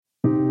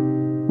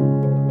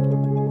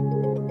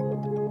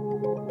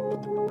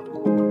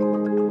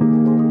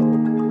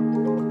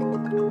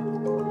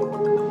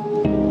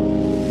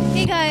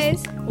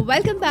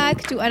welcome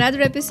back to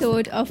another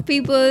episode of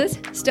People's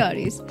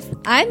Stories.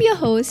 I'm your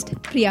host,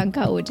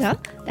 Priyanka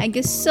Ojha. Thank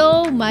you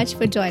so much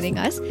for joining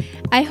us.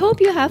 I hope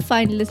you have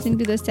fun listening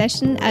to the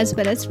session as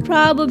well as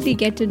probably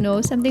get to know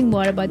something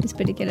more about this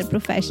particular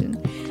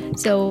profession.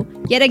 So,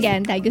 yet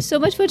again, thank you so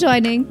much for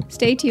joining.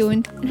 Stay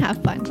tuned and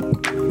have fun.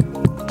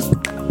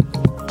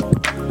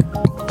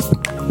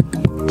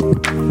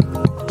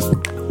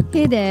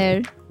 Hey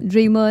there,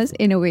 dreamers,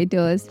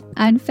 innovators,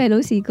 and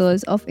fellow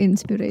seekers of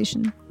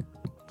inspiration.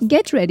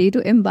 Get ready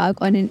to embark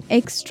on an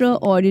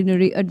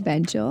extraordinary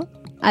adventure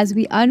as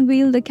we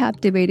unveil the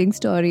captivating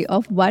story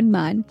of one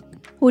man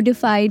who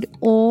defied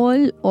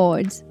all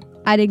odds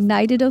and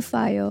ignited a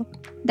fire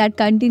that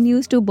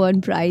continues to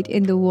burn bright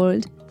in the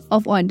world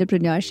of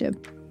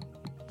entrepreneurship.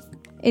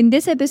 In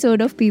this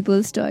episode of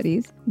People's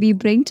Stories, we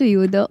bring to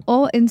you the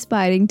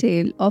awe-inspiring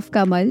tale of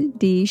Kamal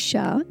D.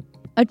 Shah,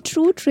 a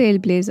true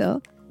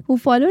trailblazer who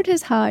followed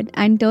his heart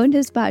and turned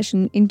his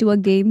passion into a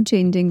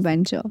game-changing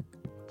venture.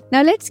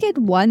 Now let's get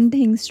one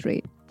thing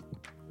straight.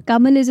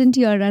 Kamal isn't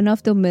your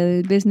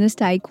run-of-the-mill business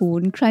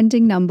tycoon,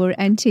 crunching number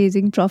and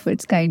chasing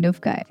profits kind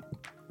of guy.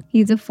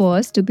 He's a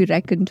force to be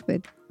reckoned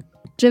with,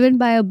 driven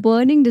by a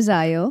burning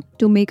desire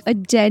to make a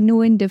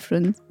genuine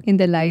difference in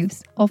the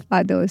lives of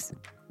others.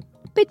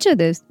 Picture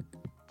this.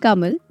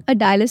 Kamal, a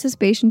dialysis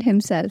patient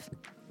himself,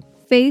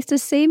 faced the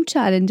same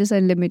challenges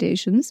and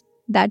limitations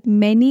that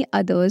many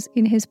others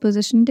in his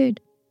position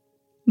did.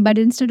 But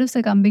instead of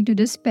succumbing to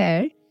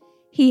despair,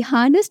 he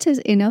harnessed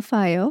his inner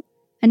fire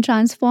and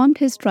transformed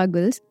his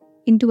struggles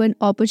into an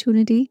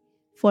opportunity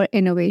for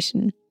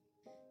innovation.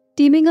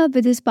 Teaming up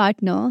with his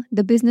partner,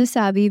 the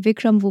business-savvy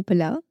Vikram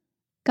Vuppala,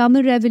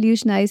 Kamal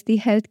revolutionized the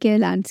healthcare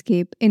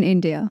landscape in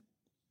India.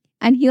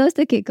 And here's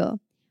the kicker.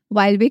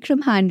 While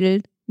Vikram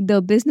handled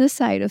the business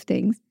side of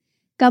things,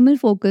 Kamal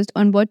focused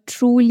on what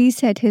truly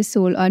set his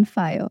soul on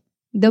fire,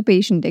 the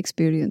patient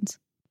experience.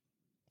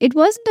 It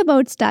wasn't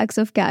about stacks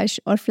of cash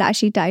or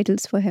flashy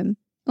titles for him.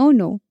 Oh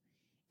no.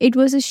 It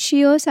was a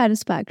sheer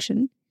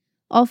satisfaction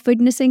of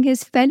witnessing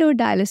his fellow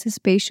dialysis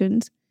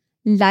patients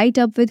light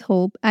up with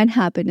hope and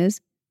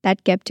happiness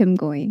that kept him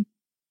going.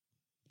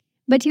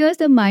 But here's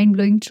the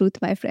mind-blowing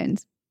truth, my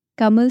friends.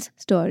 Kamal's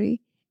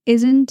story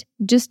isn't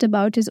just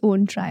about his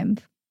own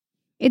triumph.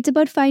 It's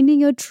about finding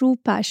your true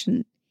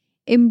passion,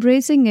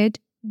 embracing it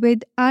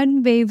with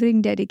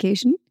unwavering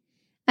dedication,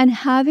 and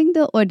having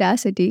the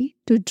audacity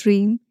to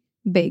dream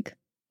big.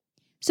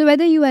 So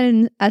whether you are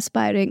an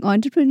aspiring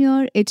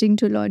entrepreneur itching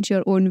to launch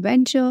your own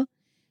venture,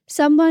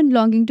 someone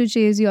longing to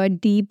chase your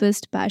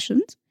deepest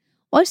passions,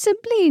 or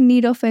simply in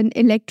need of an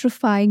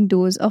electrifying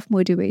dose of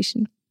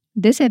motivation,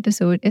 this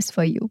episode is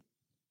for you.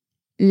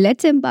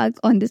 Let's embark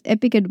on this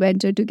epic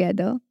adventure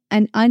together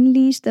and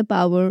unleash the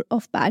power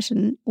of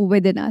passion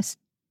within us.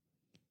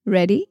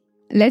 Ready?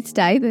 Let's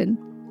dive in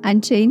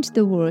and change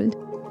the world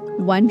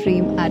one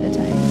dream at a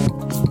time.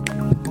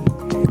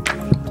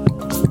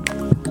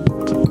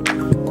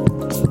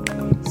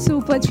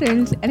 Super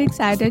thrilled and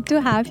excited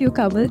to have you,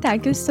 Kamal.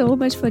 Thank you so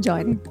much for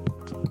joining.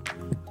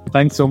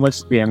 Thanks so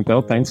much,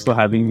 Priyanka. Thanks for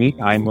having me.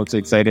 I'm also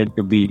excited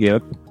to be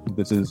here.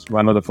 This is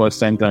one of the first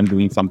times I'm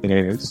doing something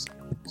else.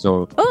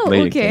 So,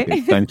 very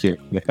excited. Thank you.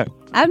 Yeah.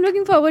 I'm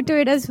looking forward to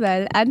it as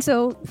well. And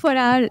so, for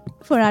our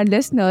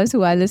listeners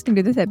who are listening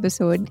to this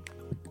episode,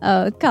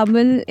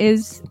 Kamal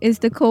is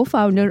the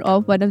co-founder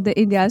of one of the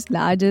India's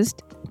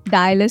largest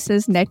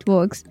dialysis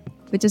networks,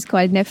 which is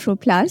called Nephro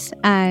Plus.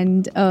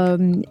 And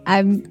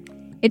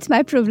it's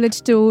my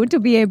privilege to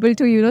be able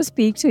to,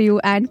 speak to you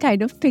and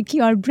kind of pick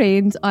your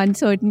brains on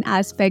certain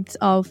aspects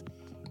of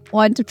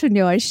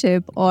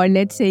entrepreneurship, or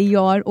let's say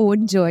your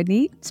own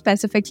journey,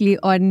 specifically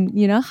on,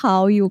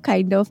 how you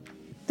kind of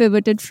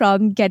pivoted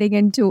from getting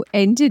into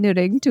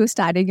engineering to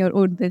starting your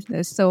own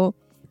business. So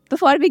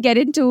before we get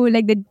into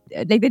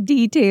the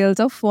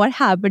details of what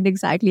happened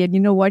exactly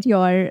and, what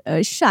your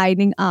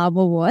shining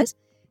armor was,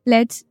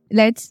 let's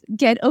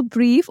get a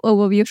brief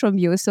overview from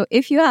you. So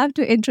if you have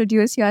to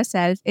introduce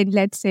yourself in,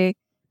 let's say,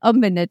 a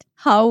minute,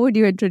 how would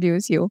you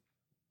introduce you?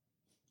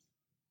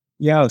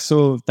 Yeah,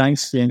 so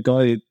thanks,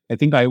 Priyanka. I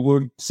think I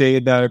would say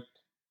that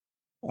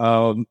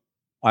I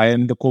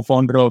am the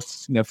co-founder of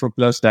Nephro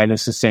Plus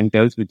Dialysis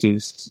Centers, which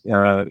is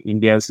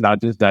India's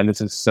largest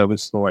dialysis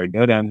service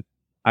provider. And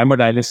I'm a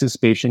dialysis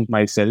patient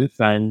myself.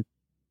 And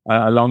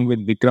along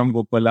with Vikram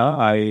Vuppala,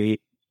 I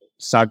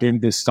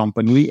started this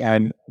company,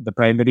 and the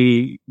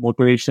primary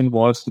motivation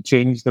was to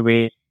change the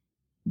way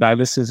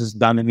dialysis is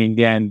done in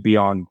India and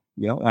beyond.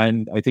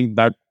 And I think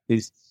that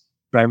is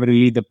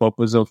primarily the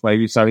purpose of why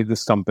we started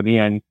this company,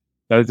 and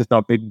that is a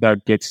topic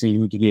that gets me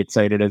hugely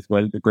excited as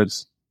well,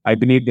 because I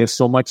believe there's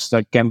so much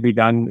that can be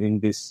done in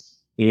this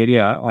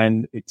area,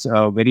 and it's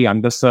a very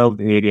underserved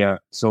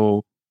area.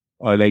 So,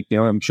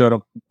 I'm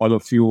sure all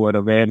of you are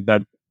aware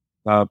that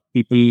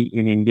people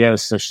in India,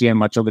 especially in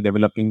much of the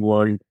developing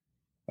world,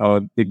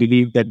 they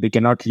believe that they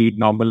cannot lead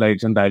normal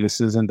lives on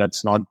dialysis, and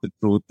that's not the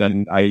truth.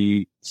 And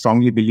I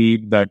strongly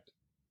believe that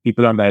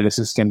people on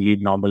dialysis can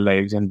lead normal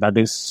lives, and that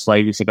is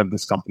why we set up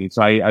this company.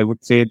 So I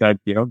would say that,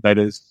 that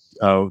is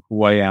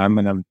who I am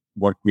and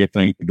what we are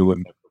trying to do.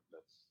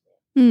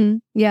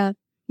 Yeah.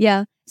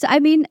 Yeah. So, I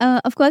mean,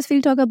 of course,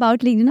 we'll talk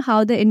about like,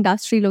 how the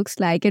industry looks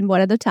like and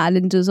what are the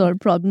challenges or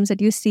problems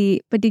that you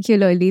see,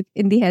 particularly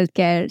in the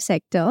healthcare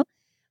sector.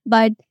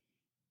 But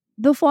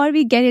before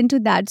we get into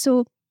that,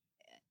 so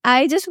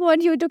I just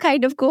want you to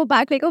kind of go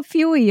back like a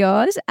few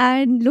years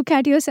and look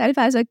at yourself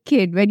as a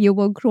kid when you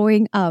were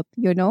growing up.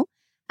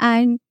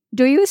 And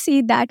do you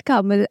see that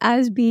Kamal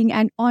as being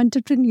an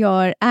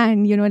entrepreneur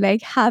and,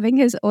 like having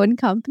his own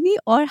company?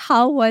 Or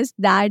how was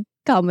that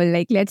Kamal,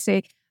 like, let's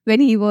say, when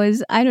he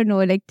was, I don't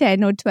know, like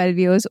 10 or 12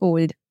 years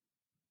old?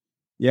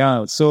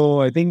 Yeah.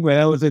 So I think when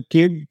I was a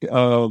kid,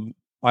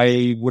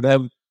 I would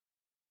have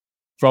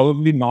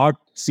probably not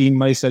seen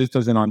myself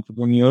as an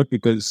entrepreneur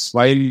because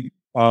while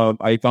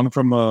I come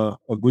from a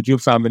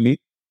Guju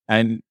family,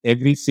 and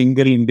every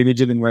single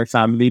individual in my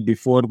family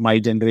before my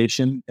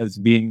generation has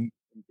been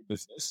into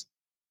business.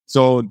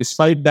 So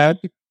despite that,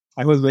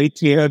 I was very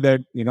clear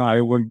that,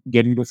 I would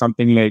get into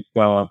something like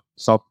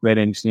software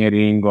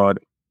engineering or,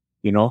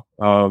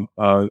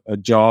 a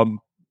job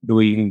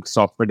doing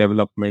software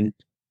development.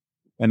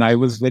 And I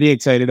was very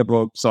excited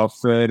about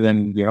software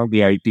and,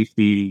 the IT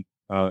field.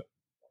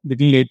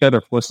 Little later,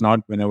 of course, not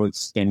when I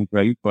was 10,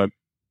 12, but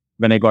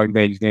when I got into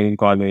engineering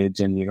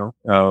college and,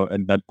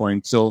 at that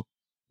point. So,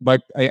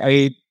 but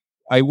I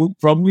would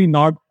probably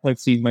not have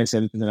seen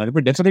myself as an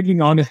entrepreneur, definitely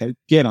not a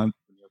healthcare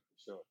entrepreneur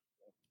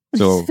for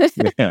sure. So,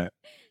 yeah,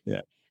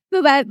 yeah.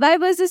 So why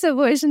was this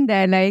aversion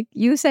there? Like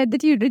you said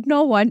that you did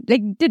not want,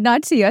 like, did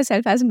not see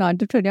yourself as an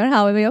entrepreneur.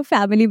 However, your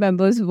family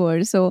members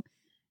were. So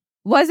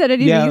was there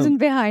any Yeah, reason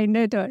behind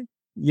it, or?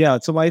 yeah.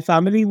 So my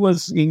family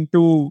was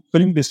into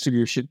film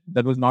distribution.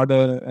 That was not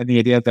an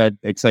area that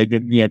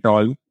excited me at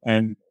all.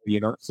 And,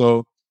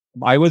 so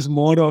I was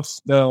more of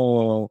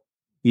the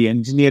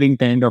engineering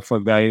kind of a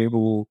guy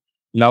who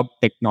loved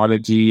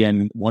technology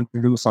and wanted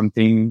to do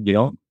something,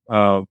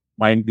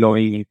 mind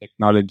blowing in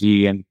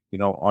technology and,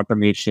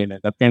 automation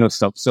and that kind of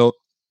stuff. So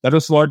that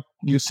was what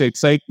used to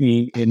excite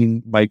me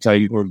in my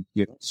childhood.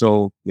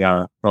 So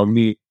yeah,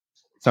 probably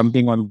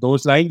something on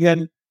those lines.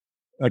 And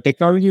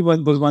technology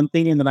was one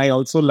thing, and then I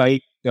also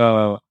like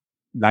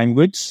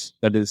language,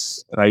 that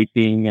is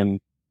writing, and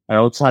I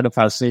also had a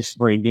fascination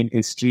for Indian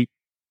history.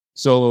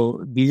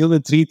 So these are the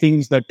three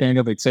things that kind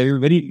of excited.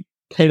 Very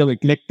kind of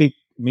eclectic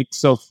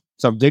mix of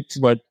subjects,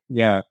 but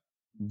yeah,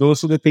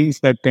 those are the things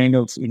that kind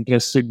of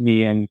interested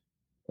me, and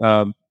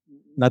um,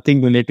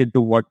 nothing related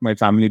to what my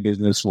family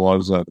business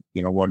was or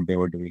what they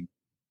were doing.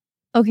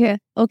 Okay,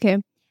 okay.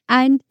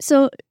 And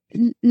so,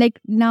 like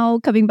now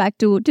coming back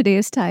to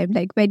today's time,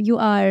 like when you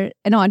are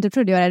an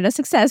entrepreneur and a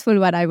successful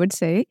one, I would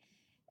say,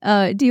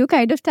 do you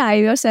kind of tie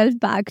yourself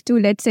back to,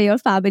 let's say, your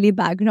family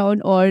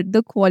background or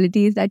the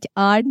qualities that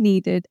are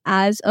needed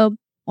as a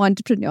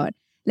entrepreneur?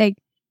 Like,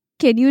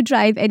 can you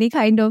drive any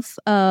kind of,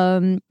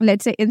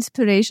 let's say,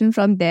 inspiration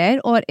from there,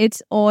 or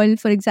it's all,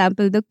 for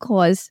example, the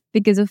cause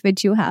because of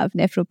which you have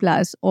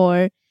Nephroplus,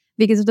 or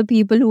because of the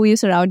people who you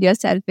surround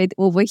yourself with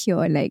over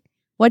here? Like,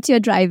 what's your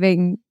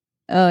driving,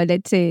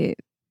 let's say,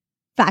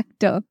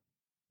 factor?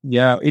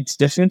 Yeah, it's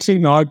definitely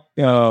not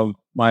the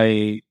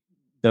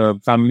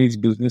family's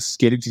business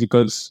skills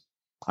because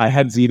I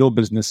had zero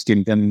business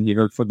skills.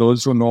 And for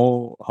those who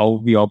know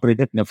how we operate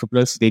at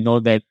Nephroplus, they know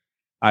that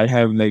I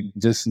have like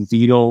just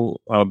zero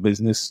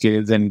business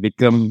skills. And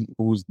Vikram,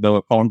 who's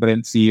the founder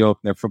and CEO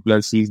of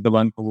Nephroplus, he's the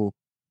one who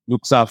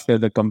looks after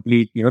the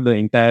complete, the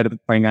entire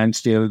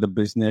financial, the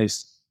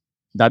business,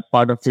 that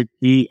part of it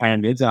he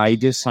handles. I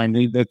just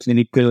handle the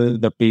clinical,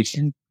 the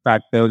patient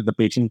factor, the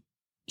patient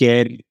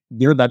care,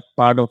 that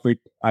part of it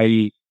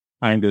I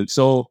handle.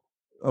 So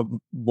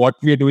what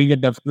we are doing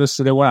at Defying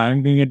today, what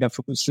I'm doing at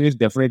Defying today is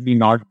definitely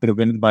not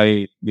driven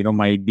by,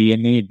 my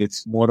DNA.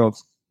 It's more of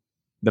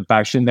the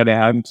passion that I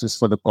have just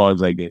for the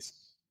cause, I guess.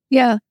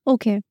 Yeah.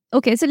 Okay.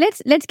 Okay. So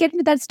let's get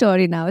into that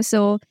story now.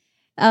 So,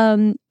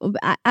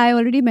 I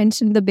already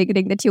mentioned in the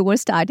beginning that you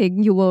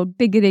were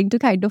beginning to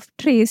kind of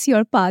trace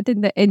your path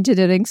in the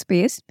engineering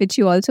space, which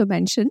you also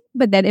mentioned.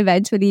 But then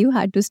eventually you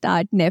had to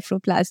start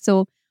Nephroplast.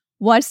 So,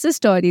 what's the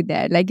story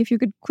there? Like, if you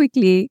could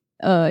quickly,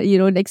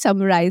 like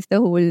summarize the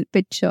whole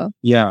picture.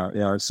 Yeah,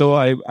 yeah. So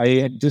I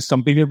had just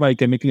completed my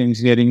chemical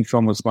engineering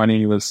from Osmania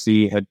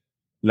University. Had,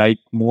 like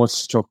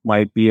most of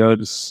my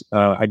peers,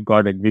 had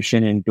got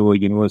admission into a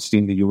university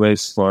in the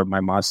US for my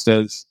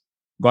masters.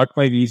 Got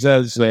my visa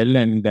as well,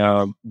 and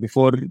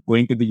before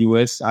going to the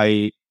US,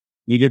 I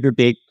needed to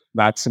take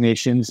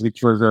vaccinations,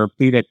 which was a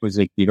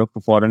prerequisite,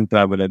 for foreign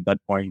travel at that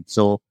point.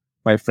 So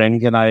my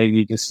friends and I,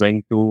 we just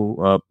went to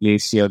a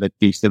place here that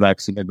teach the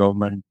vaccine, the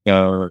government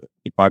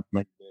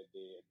department, where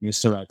they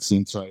administer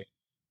vaccines. So I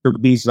took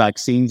these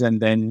vaccines,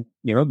 and then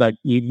that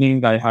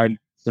evening I had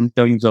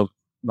symptoms of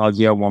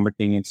nausea,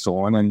 vomiting, and so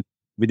on. And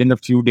within a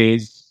few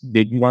days,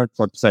 they did not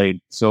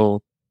subside.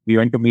 So we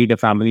went to meet a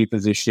family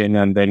physician,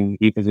 and then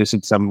he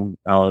physicianed some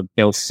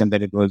tests, and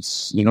then it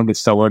was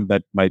discovered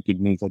that my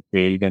kidneys had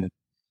failed, and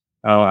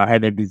I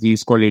had a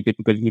disease called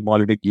atypical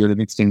hemolytic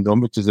uremic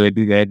syndrome, which is a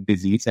very rare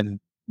disease. And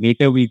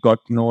later we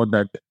got to know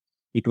that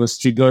it was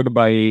triggered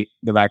by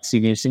the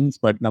vaccinations,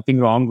 but nothing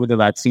wrong with the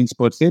vaccines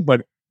per se.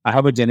 But I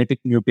have a genetic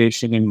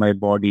mutation in my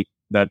body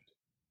that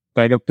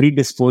kind of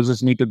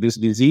predisposes me to this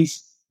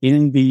disease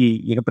in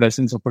the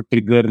presence of a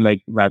trigger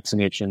like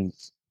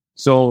vaccinations.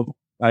 So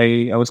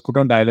I was put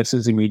on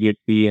dialysis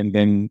immediately, and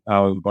then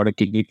got a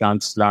kidney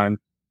transplant.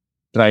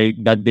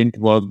 Tried that, didn't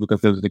work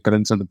because there was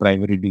recurrence of the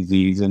primary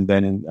disease, and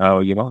then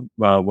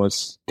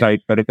was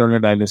tried peritoneal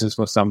dialysis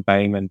for some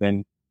time, and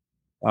then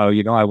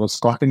I was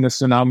caught in a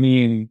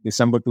tsunami in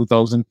December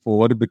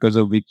 2004, because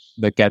of which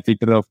the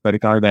catheter of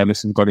peritoneal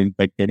dialysis got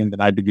infected, and then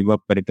I had to give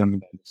up peritoneal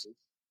dialysis.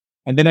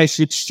 And then I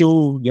switched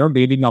to,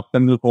 daily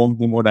nocturnal home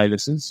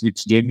hemodialysis,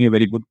 which gave me a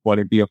very good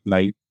quality of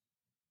life.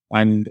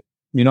 And,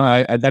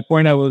 at that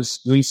point, I was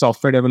doing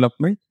software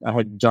development. I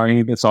had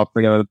joined a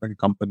software development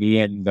company,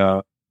 and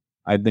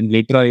then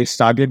later I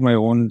started my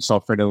own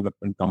software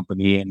development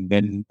company, and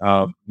then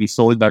we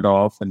sold that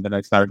off, and then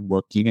I started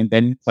working. And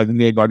then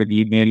suddenly I got an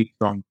email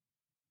from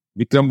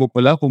Vikram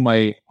Bopala, whom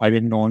I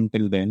didn't know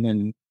until then.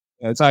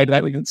 And so I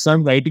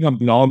started writing a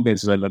blog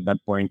as well at that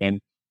point. And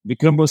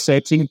Vikram was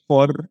searching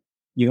for,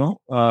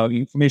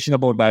 information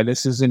about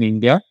dialysis in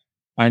India.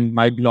 And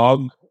my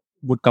blog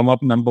would come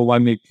up number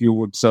one if you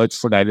would search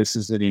for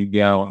dialysis in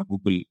India on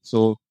Google.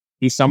 So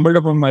he stumbled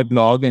upon my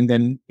blog, and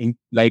then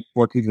liked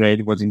what he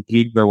read, was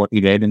intrigued by what he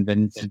read, and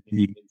then sent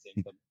me emails,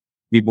 and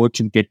we both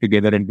should get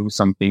together and do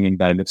something in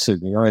dialysis,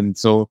 And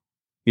so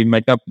we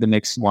met up the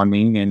next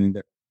morning,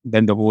 and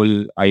then the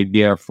whole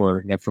idea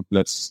for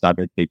NephroPlus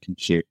started taking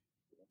shape.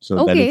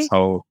 So that is Okay.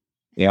 how,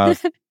 yeah.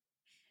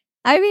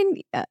 I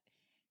mean,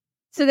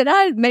 so there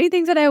are many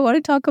things that I want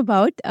to talk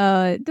about.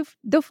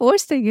 The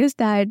first thing is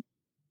that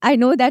I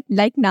know that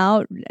like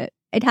now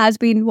it has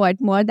been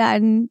more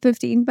than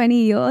 15, 20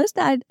 years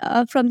that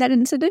from that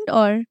incident,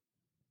 or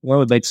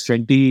Well, that's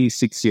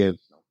 26 years.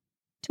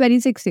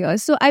 26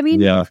 years. So I mean,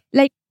 Yeah.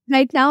 like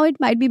right now it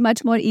might be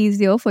much more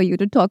easier for you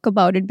to talk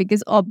about it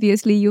because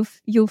obviously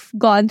you've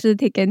gone through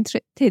thick and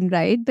thin,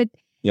 right? But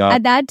Yeah.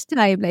 at that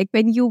time, like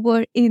when you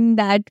were in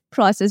that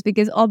process,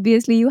 because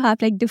obviously you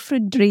have like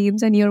different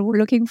dreams and you're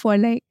looking for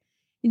like,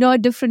 a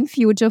different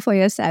future for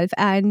yourself,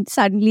 and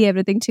suddenly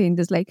everything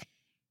changes. Like,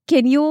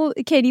 can you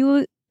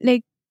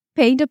like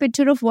paint a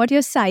picture of what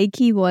your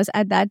psyche was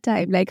at that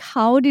time? Like,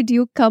 how did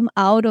you come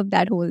out of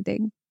that whole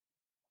thing?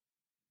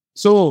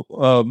 So,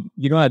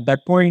 at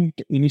that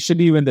point,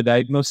 initially when the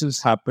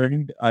diagnosis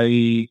happened,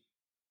 I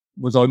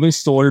was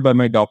always told by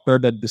my doctor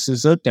that this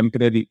is a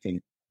temporary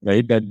thing,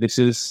 right? That this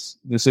is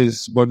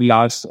going to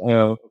last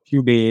a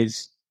few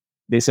days.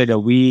 They said a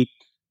week,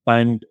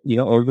 and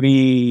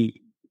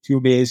every few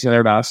days I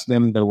would ask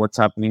them that what's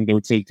happening. They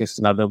would say just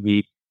another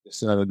week,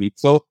 just another week.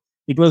 So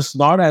it was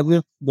not as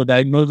if the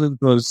diagnosis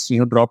was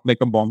dropped like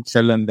a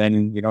bombshell, and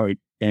then it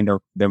kind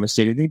of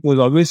devastated me. It was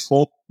always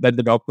hope that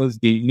the doctors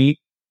gave me,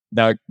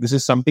 that this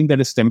is something that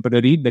is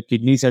temporary. The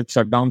kidneys have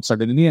shut down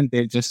suddenly, and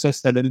they just as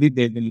suddenly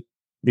they will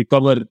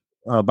recover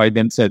by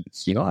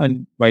themselves,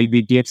 and while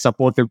we get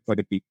supportive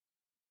therapy.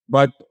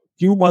 But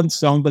few months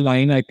down the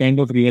line, I kind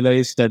of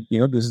realized that,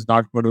 this is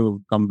not going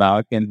to come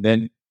back. And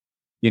then,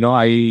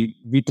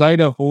 we tried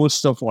a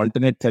host of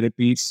alternate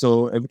therapies.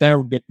 So every time I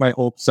would get my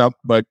hopes up,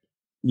 but,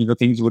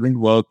 things wouldn't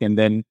work. And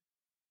then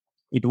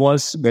it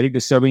was very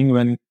disturbing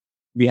when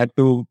we had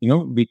to,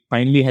 we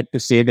finally had to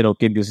say that,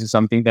 okay, this is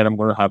something that I'm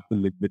going to have to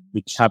live with,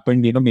 which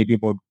happened, maybe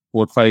about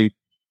 4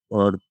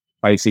 or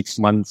 6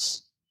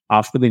 months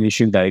after the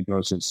initial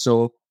diagnosis.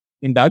 So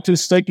in that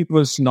respect, it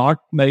was not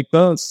like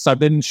a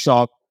sudden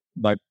shock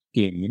that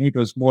came, it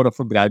was more of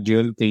a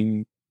gradual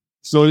thing,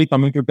 slowly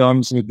coming to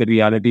terms with the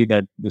reality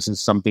that this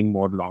is something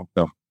more long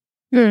term.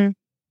 Hmm.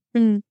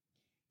 Hmm.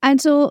 And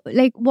so,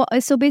 like,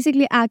 so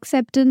basically,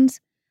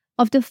 acceptance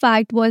of the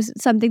fact was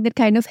something that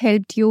kind of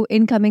helped you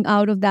in coming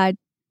out of that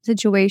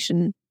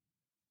situation.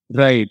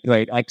 Right.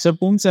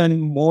 Acceptance, and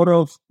more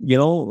of,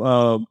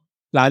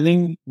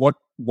 planning what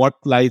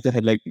lies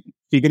ahead, like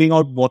figuring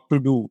out what to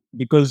do.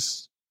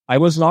 Because I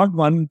was not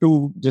one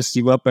to just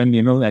give up and,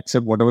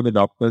 accept whatever the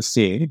doctors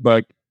say,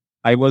 but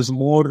I was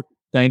more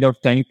kind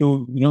of trying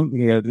to,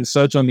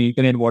 research on the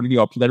internet, what are the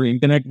options. The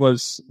internet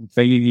was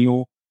very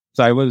new.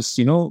 So I was,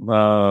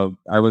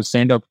 I was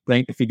kind of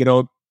trying to figure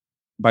out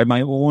by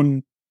my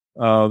own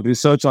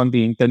research on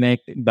the internet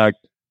that,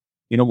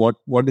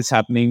 what is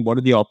happening, what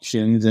are the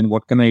options, and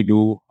what can I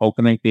do, how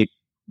can I take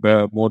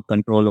more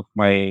control of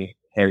my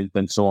health,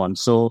 and so on.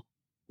 So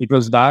it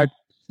was that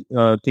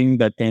thing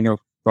that kind of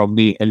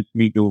probably helped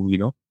me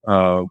to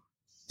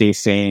stay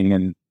sane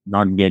and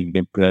not get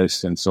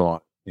depressed and so on.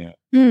 Yeah.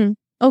 Hmm.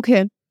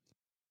 Okay.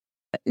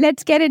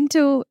 Let's get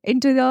into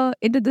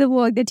the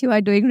work that you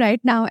are doing right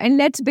now, and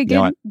let's Yeah.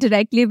 begin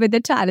directly with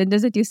the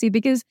challenges that you see,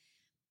 because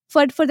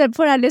for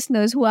our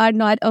listeners who are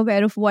not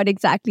aware of what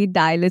exactly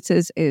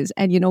dialysis is,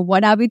 and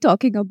what are we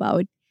talking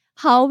about,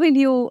 how will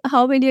you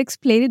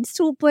explain in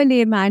super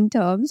layman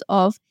terms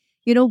of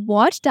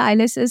what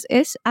dialysis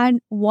is and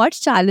what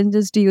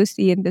challenges do you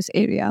see in this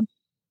area?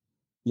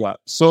 Yeah.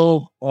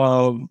 So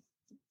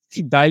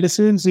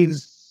dialysis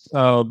is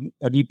a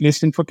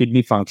replacement for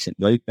kidney function,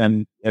 right?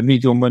 And every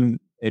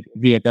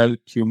adult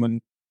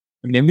human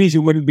And every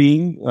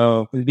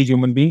healthy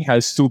human being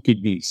has two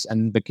kidneys,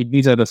 and the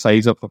kidneys are the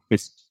size of a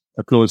fist,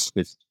 a closed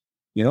fist,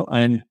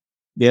 and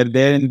they're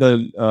there in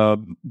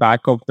the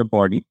back of the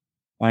body.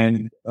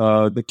 And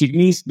the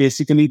kidneys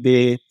basically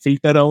they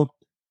filter out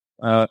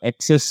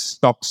excess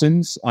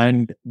toxins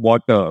and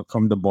water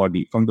from the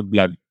body, from the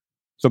blood.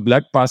 So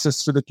blood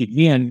passes through the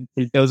kidney and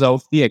filters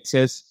out the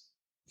excess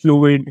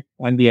fluid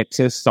and the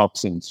excess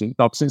toxins.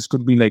 Toxins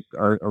could be like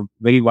a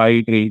very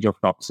wide range of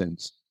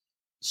toxins.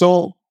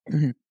 So,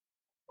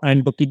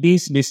 and the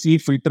kidneys basically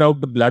filter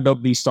out the blood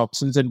of these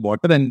toxins and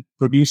water and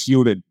produce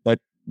urine that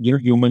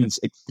humans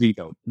excrete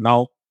out.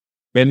 Now,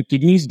 when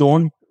kidneys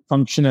don't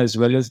function as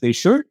well as they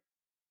should,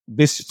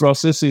 this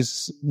process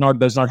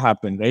does not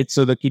happen, right?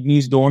 So the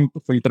kidneys don't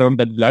filter out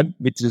that blood,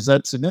 which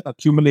results in an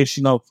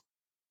accumulation of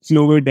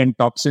fluid and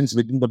toxins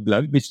within the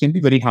blood, which can be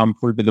very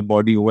harmful to the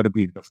body over a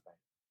period of time.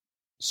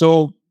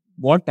 So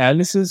what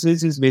dialysis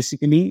is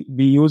basically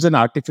we use an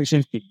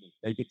artificial kidney,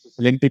 like it's a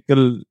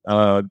cylindrical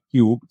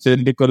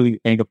cylindrical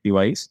kind of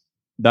device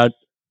that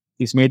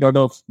is made out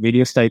of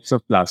various types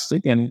of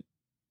plastic, and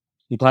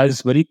it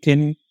has very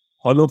thin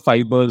hollow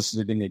fibers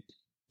within it.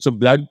 So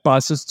blood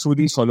passes through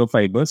these hollow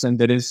fibers, and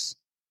there is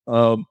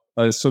a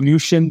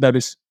solution that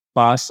is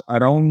passed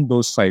around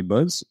those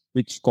fibers,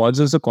 which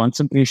causes a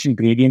concentration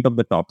gradient of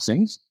the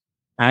toxins,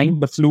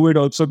 and the fluid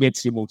also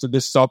gets removed. So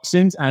this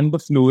toxins and the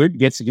fluid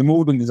gets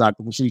removed in this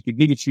artificial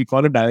kidney, which we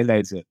call a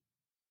dialyzer.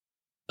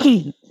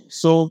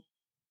 So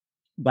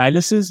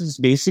dialysis is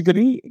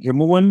basically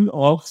removal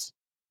of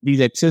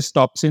these excess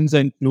toxins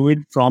and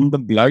fluid from the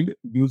blood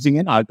using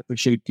an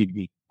artificial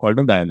kidney called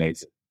a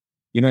dialyzer.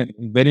 In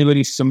very,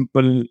 very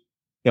simple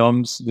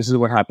terms, this is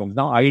what happens.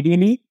 Now,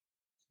 ideally,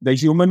 the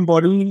human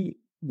body,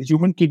 the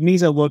human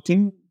kidneys are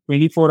working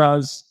 24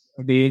 hours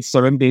a day,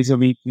 7 days a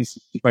week,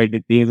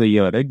 365 days a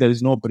year, right? There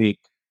is no break.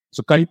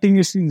 So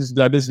continuously, this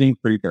blood is being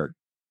filtered.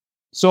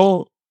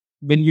 So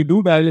when you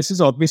do dialysis,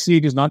 obviously,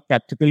 it is not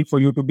practical for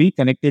you to be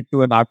connected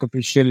to an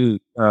artificial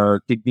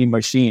kidney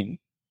machine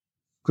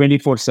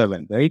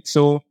 24/7, right?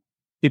 So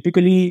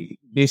typically,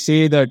 they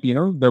say that,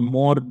 the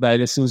more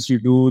dialysis you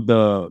do,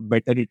 the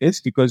better it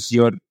is because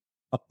you're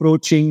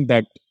approaching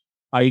that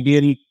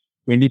ideal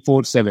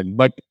 24/7.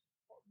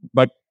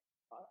 But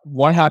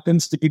what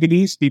happens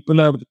typically is people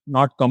are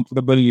not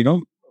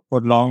comfortable,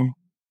 for long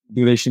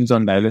durations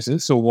on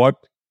dialysis. So what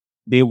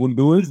they would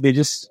do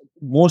is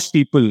most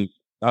people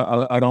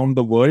around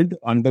the world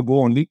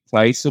undergo only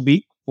twice a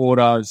week, 4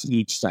 hours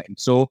each time.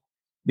 So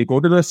they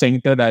go to the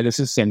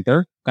dialysis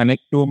center,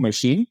 connect to a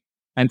machine,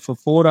 and for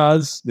 4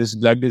 hours, this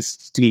blood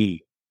is clean,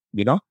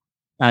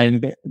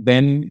 and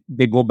then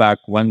they go back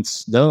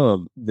once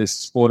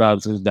this 4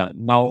 hours is done.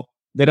 Now,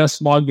 there are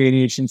small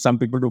variations. Some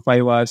people do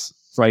 5 hours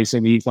twice a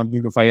week, some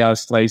people do 5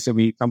 hours twice a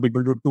week, some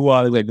people do 2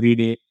 hours every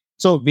day.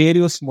 So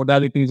various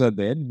modalities are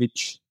there,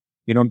 which,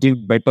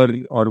 give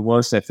better or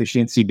worse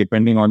efficiency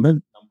depending on the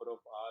number of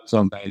hours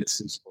on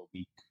dialysis per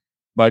week.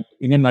 But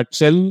in a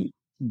nutshell,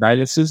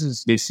 dialysis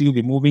is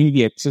basically removing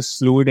the excess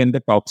fluid and the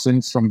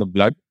toxins from the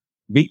blood,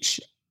 which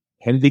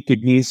healthy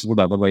kidneys would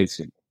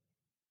otherwise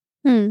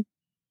do.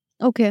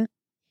 Okay.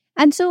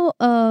 And so,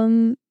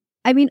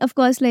 of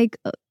course, like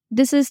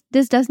this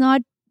does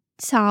not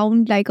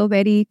sound like a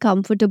very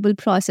comfortable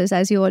process,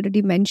 as you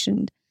already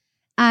mentioned.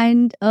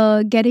 And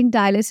getting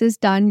dialysis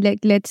done, like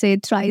let's say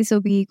thrice a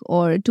week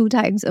or 2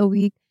 times a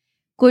week,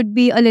 could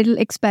be a little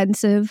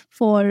expensive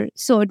for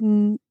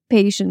certain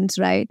patients,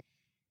 right?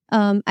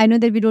 I know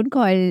that we don't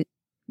call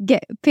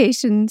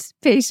patients,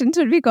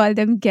 would we call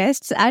them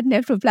guests at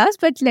Nephroplus,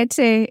 but let's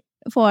say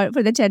for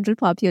the general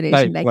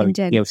population, in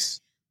general.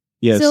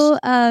 Yes. So,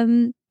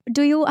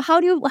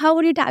 how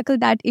would you tackle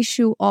that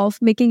issue of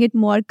making it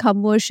more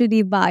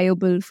commercially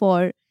viable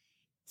for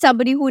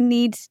somebody who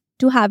needs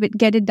to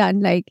get it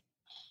done like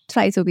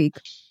thrice a week?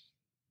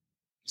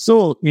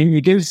 So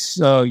it is,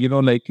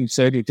 like you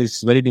said, it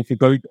is very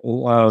difficult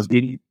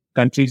in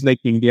countries like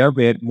India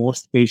where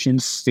most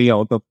patients stay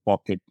out of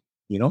pocket.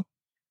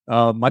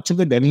 Much of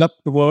the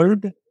developed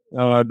world,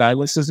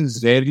 dialysis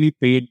is rarely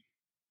paid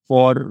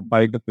for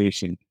by the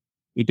patient.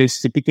 It is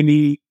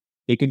typically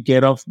taken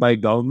care of by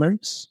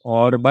governments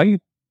or by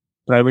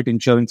private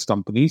insurance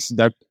companies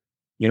that,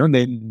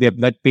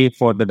 that pay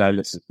for the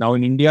dialysis. Now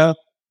in India,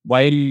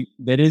 while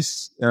there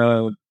is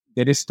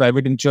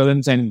private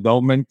insurance and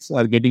governments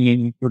are getting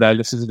into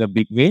dialysis in a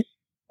big way,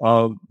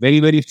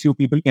 very, very few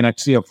people can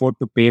actually afford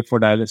to pay for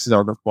dialysis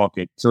out of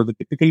pocket. So the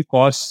typical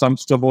cost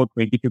sums to about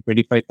 20 to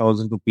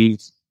 25,000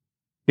 rupees,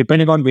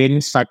 depending on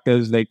various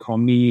factors like how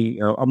many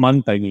a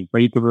month, 20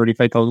 to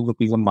 25,000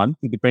 rupees a month,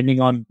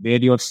 depending on where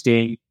you're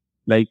staying.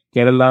 Like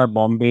Kerala,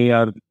 Bombay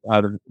are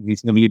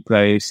reasonably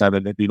priced, are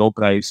a little low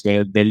price,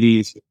 where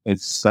Delhi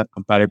is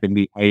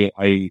comparatively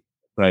high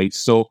price.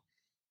 So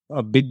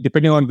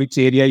depending on which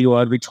area you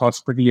are, which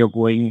hospital you're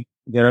going,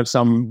 there are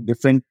some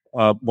different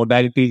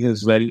modalities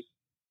as well.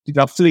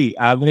 Roughly,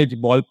 average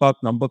ballpark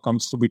number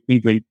comes to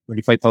between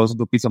 25,000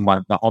 rupees a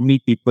month. Now, how many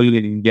people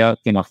in India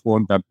can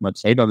afford that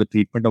much, right? Or the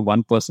treatment of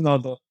one person? Or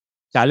the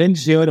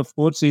challenge here, of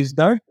course, is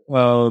that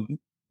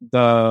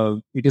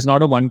it is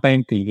not a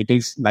one-time thing. It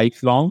is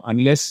lifelong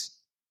unless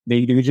the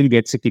individual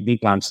gets a kidney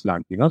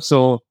transplant,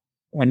 So,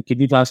 and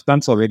kidney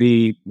transplants are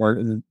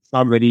it's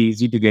not very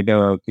easy to get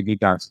a kidney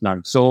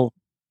transplant. So,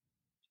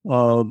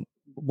 uh,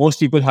 most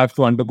people have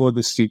to undergo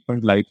this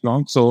treatment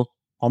lifelong. So,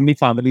 how many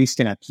families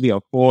can actually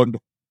afford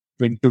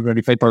 20 to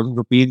 25,000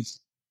 rupees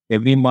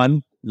every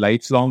month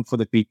lifelong for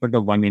the treatment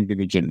of one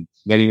individual?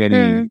 Very,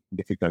 very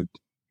difficult.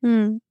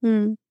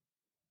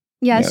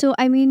 Yeah. So,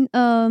 I mean,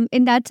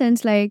 in that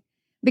sense, like,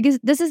 because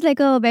this is like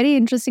a very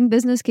interesting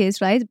business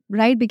case, right?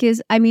 Right.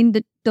 Because I mean,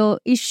 the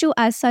issue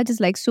as such is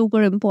like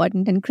super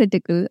important and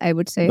critical, I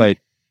would say.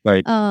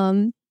 Right.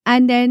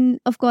 And then,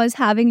 of course,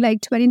 having like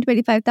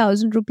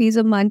 25,000 rupees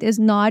a month is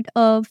not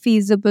a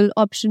feasible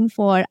option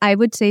for, I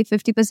would say,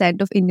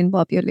 50% of Indian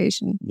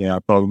population. Yeah,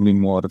 probably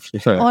more.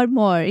 Or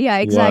more. Yeah,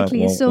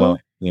 exactly.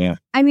 Yeah.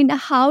 I mean,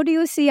 how do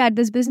you see at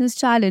this business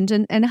challenge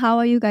and how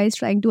are you guys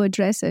trying to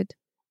address it?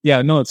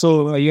 Yeah, no.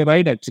 So you're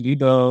right. Actually,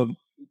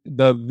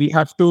 we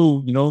have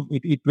to,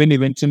 it will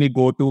eventually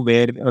go to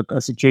where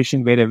a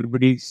situation where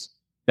everybody's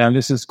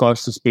dialysis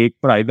cost is paid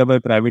for either by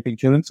private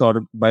insurance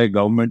or by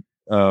government,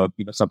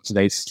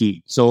 subsidized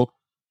scheme. So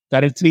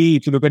currently,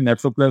 if you look at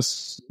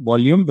NephroPlus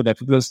volume, the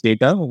NephroPlus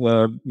data,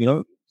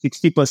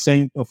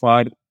 60% of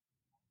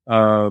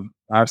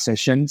our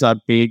sessions are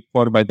paid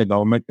for by the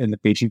government, and the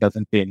patient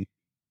doesn't pay.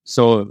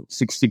 So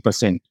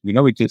 60%,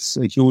 which is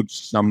a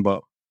huge number.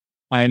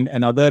 And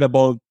another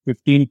about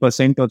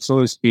 15% or so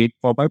is paid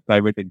for by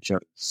private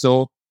insurance.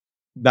 So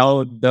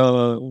now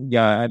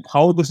and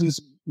how this is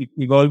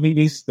evolving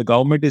is the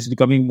government is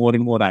becoming more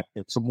and more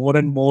active. So more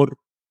and more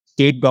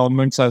state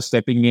governments are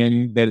stepping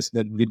in.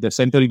 The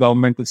central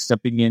government is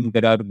stepping in.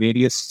 There are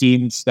various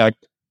schemes that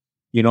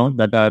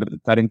are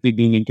currently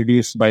being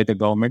introduced by the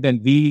government,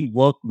 and we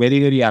work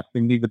very, very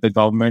actively with the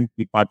government.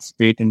 We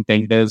participate in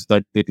tenders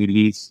that they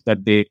release,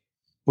 that they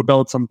put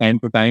out from time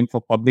to time for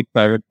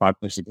public-private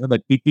partnership.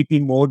 That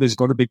PPP mode is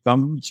going to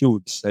become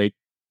huge, right?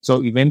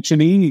 So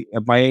eventually,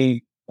 the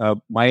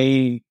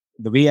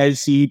way I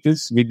see it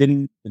is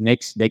within the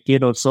next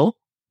decade or so,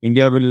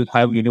 India will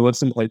have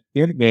universal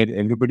healthcare where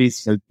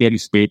everybody's healthcare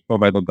is paid for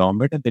by the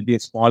government, and there'll be a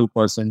small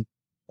person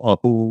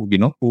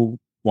who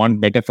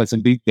want better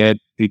facilities, their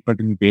treatment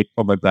will be paid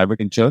for by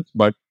private insurance,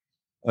 but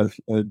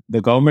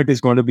the government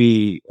is going to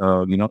be,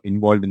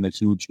 involved in a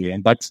huge way.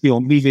 And that's the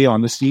only way,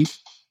 honestly,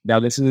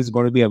 dialysis is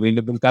going to be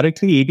available.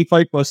 Currently,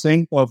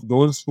 85% of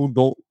those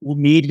who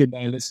need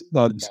dialysis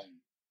are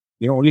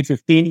dying. Only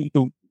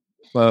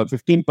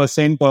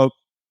 15% of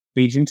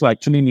patients who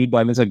actually need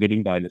dialysis are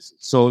getting dialysis.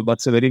 So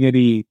that's a very,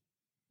 very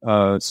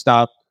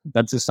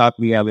that's a stark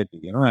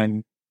reality,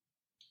 And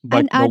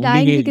are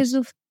dying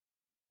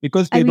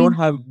because they don't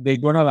have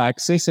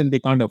access and they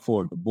can't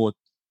afford both.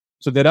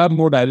 So there are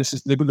more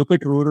dialysis. Look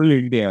at rural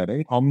India,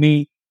 right? How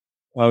many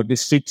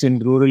districts in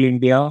rural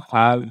India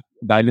have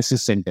dialysis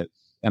centers,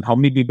 and how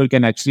many people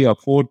can actually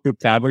afford to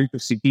travel to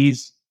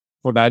cities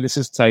for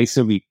dialysis twice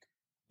a week,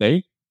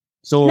 right?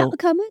 So, now,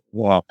 Kamal,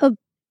 wow.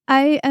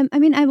 I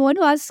want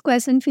to ask a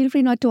question. Feel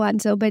free not to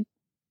answer, but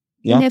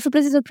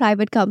NephroPlus is a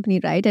private company,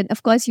 right? And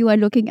of course, you are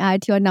looking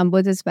at your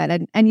numbers as well.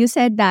 And you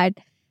said that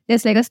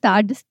there's like a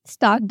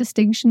stark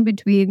distinction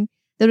between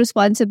the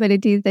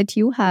responsibilities that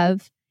you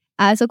have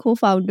as a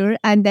co-founder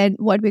and then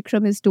what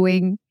Vikram is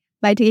doing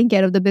by taking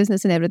care of the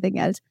business and everything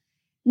else.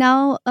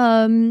 Now,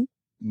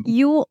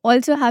 you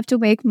also have to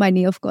make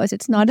money, of course.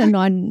 It's not a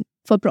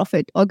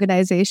non-for-profit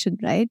organization,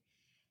 right?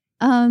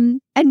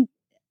 And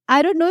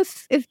I don't know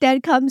if there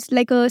comes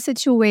like a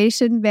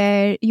situation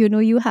where,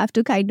 you have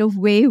to kind of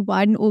weigh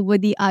one over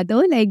the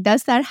other. Like,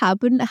 does that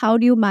happen? How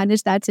do you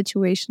manage that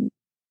situation?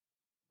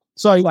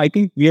 So I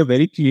think we are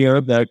very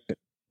clear that, at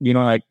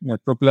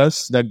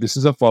NephroPlus, that this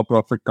is a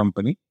for-profit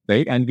company,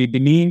 right? And we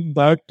believe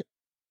that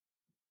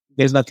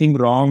there's nothing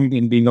wrong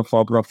in being a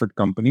for-profit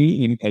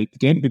company in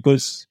healthcare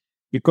because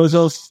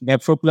of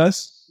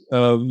NephroPlus,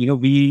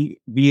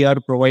 we are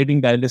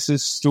providing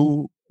dialysis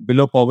to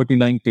below poverty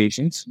line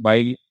patients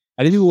by,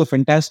 I think, a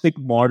fantastic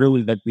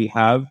model that we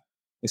have,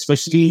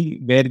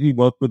 especially where we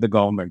work with the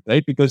government,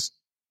 right? Because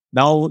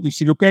now, if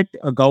you look at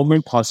a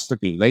government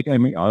hospital, right? I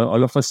mean,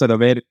 all of us are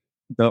aware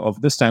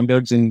of the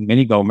standards in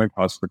many government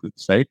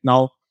hospitals, right?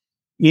 Now,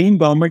 in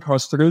government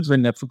hospitals,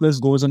 when NephroPlus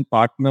goes and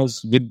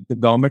partners with the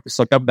government to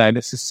set up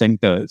dialysis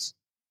centers,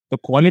 the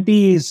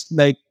quality is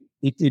like,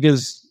 it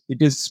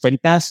is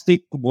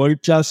fantastic,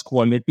 world-class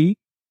quality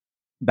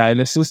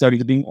dialysis that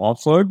is being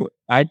offered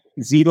at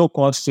zero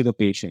cost to the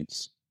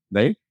patients,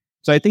 right?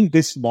 So I think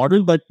this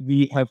model that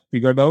we have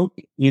figured out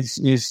is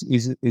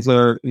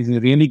a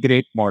really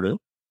great model.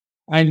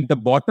 And the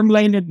bottom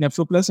line at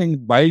NephroPlus,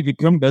 and while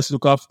Vikram does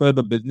look after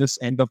the business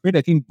end of it,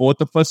 I think both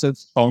of us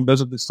as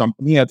founders of this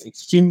company are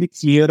extremely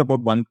clear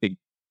about one thing,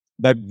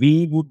 that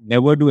we would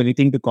never do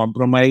anything to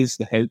compromise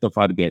the health of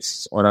our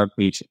guests or our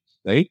patients,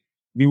 right?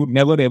 We would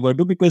never ever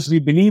do, because we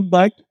believe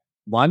that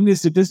one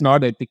is it is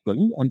not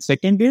ethical, and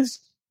second is,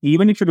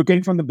 even if you're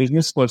looking from the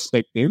business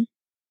perspective,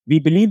 we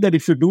believe that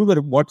if you do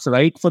what's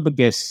right for the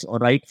guests or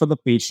right for the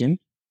patient,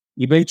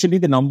 eventually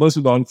the numbers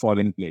will all fall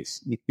in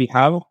place. If we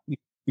have,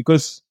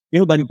 because,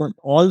 but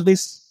all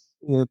this,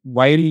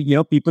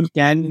 while, people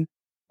can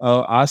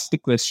ask the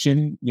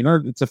question,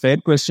 it's a fair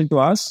question to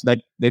ask,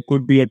 that there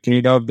could be a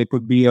trade-off, there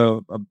could be a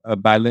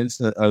balance,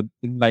 a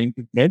thin line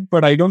to tread,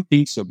 but I don't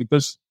think so,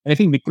 because I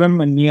think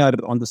Vikram and me are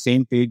on the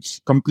same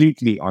page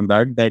completely on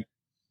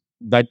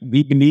that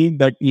we believe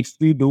that if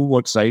we do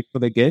what's right for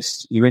the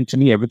guests,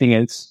 eventually everything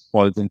else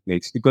falls in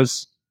place,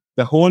 because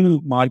the whole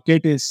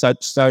market is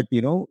such that,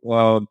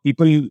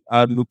 people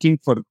are looking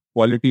for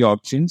quality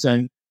options.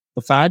 And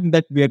the fact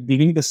that we are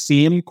giving the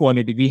same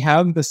quality, we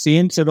have the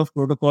same set of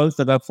protocols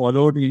that are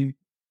followed in,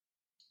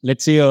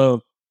 let's say, a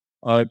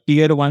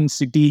tier one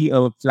city,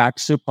 a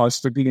flagship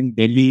hospital in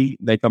Delhi,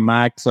 like a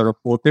Max or a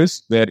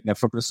Fortis, where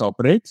Nephroplus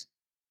operates,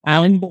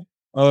 and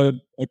a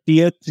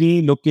tier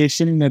three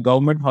location in a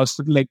government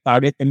hospital like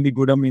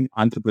Tadekandegudam in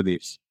Andhra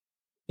Pradesh.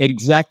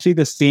 Exactly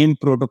the same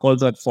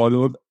protocols are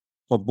followed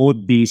for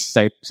both these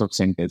types of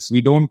centers.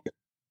 We don't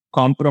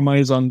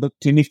compromise on the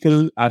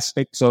clinical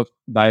aspects of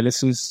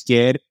dialysis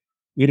care,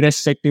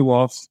 irrespective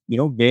of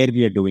where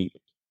we are doing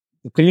it.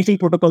 The clinical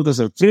protocols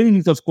are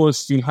fringe, of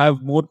course. You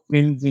have more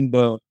fringe in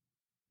the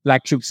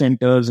flagship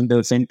centers, in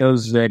the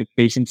centers where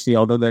patients stay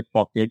out of their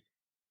pocket,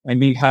 and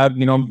we have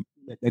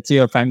let's say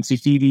a fancy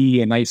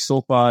TV, a nice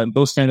sofa, and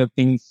those kind of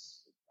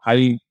things,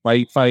 high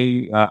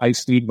Wi-Fi,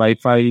 high-speed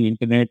Wi-Fi,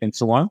 internet, and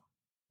so on,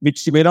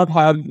 which you may not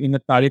have in a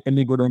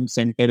Tadekandegudam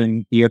center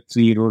in tier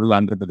 3 rural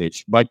Andhra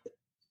Pradesh. But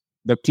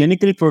the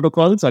clinical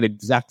protocols are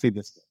exactly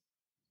the same.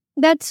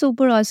 That's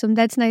super awesome.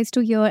 That's nice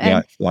to hear.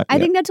 And I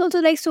think that's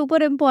also like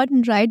super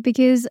important, right?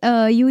 Because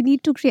you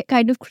need to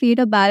kind of create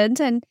a balance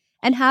and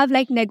have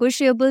like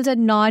negotiables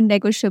and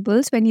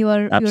non-negotiables when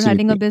you're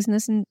running a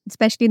business, and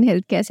especially in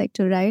healthcare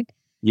sector, right?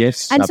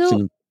 Yes, and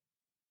absolutely. So,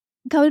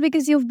 Kamal,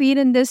 because you've been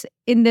in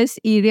this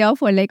area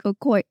for like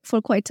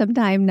quite some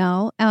time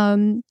now,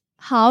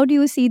 how do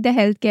you see the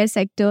healthcare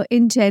sector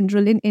in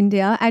general in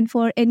India, and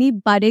for any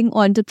budding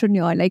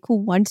entrepreneur like who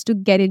wants to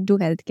get into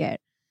healthcare?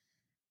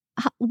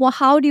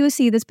 How do you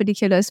see this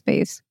particular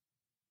space?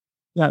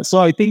 Yeah, so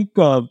I think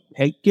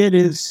healthcare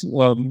is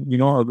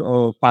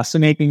a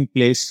fascinating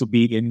place to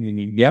be in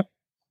India,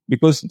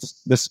 because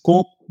the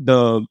scope,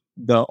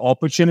 the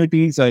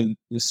opportunities are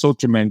so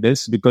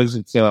tremendous, because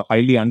it's a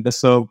highly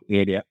underserved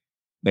area,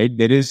 right?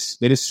 There is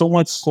so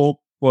much scope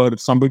for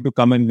somebody to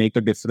come and make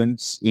a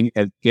difference in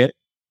healthcare.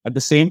 At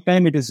the same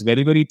time, it is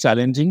very, very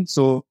challenging.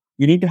 So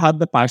you need to have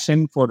the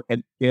passion for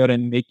healthcare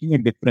and making a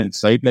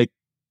difference, right? Like,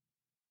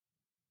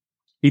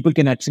 people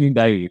can actually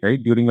die,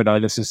 right, during a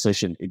dialysis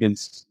session. It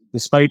is,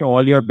 despite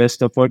all your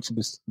best efforts,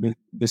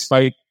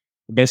 despite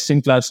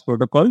best-in-class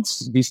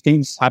protocols, these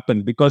things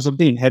happen because of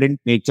the inherent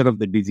nature of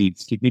the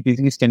disease. Kidney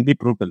disease can be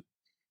brutal,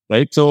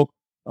 right? So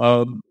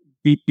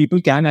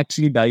people can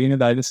actually die in a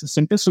dialysis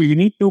center. So you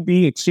need to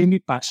be extremely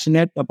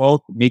passionate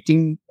about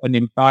making an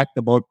impact,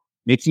 about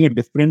making a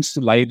difference to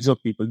lives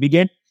of people.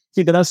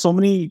 There are so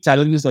many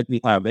challenges that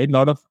we have, right? A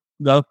lot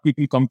of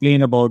people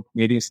complain about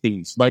various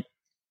things, but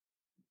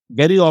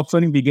very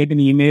often we get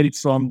an email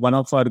from one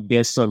of our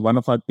guests or one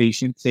of our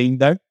patients saying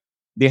that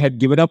they had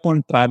given up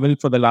on travel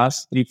for the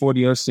last 3-4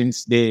 years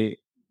since they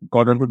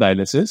got onto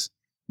dialysis.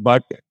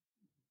 But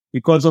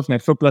because of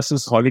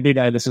Nephroplus's holiday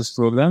dialysis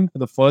program, for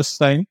the first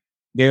time,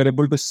 they were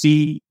able to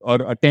see or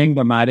attend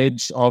the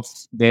marriage of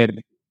their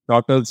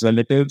daughter's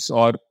relatives,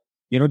 or,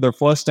 the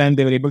first time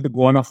they were able to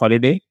go on a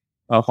holiday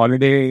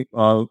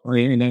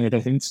in a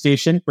hill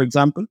station, for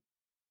example.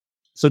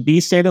 So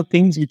these kind of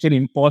things which are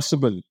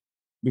impossible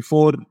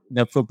before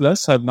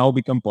Nephroplus have now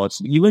become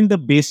possible. Even the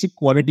basic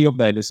quality of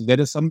dialysis. There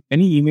are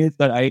many emails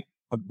that I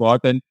have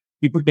got, and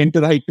people tend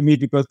to write to me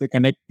because they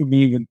connect with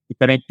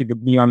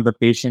me on the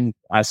patient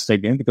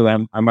aspect,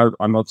 because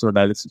I'm also a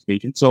dialysis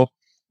patient. So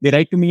they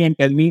write to me and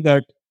tell me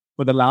that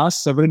for the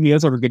last several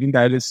years I was getting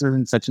dialysis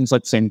in such and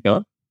such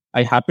center.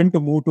 I happened to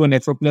move to a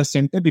Nephroplus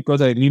center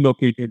because I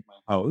relocated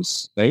my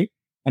house, right?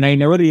 And I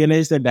never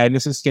realized that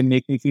dialysis can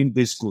make me feel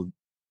this good.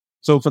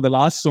 So for the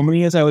last so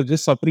many years, I was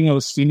just suffering. I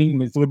was feeling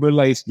miserable.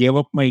 I gave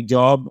up my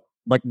job,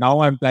 but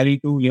now I'm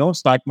planning to,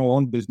 start my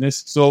own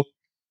business. So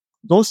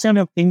those kind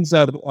of things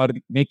are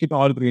make it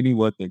all really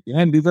worth it.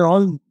 And these are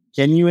all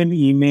genuine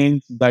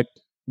emails that,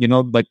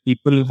 that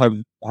people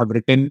have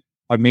written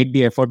or made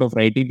the effort of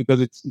writing,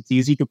 because it's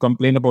easy to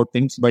complain about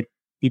things, but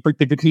people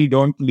typically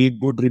don't leave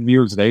good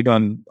reviews, right,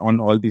 on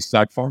all these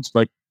platforms.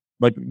 But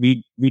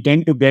we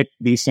tend to get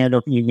these kind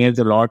of emails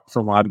a lot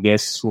from our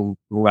guests who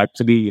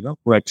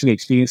actually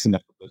experience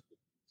that.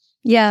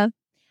 Yeah,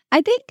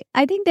 I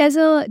think there's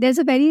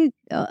a very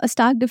a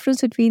stark difference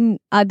between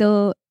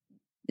other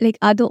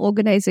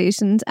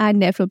organizations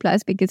and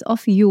Nephroplus because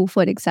of you,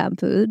 for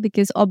example,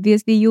 because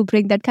obviously you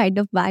bring that kind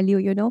of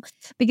value.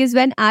 Because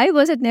when I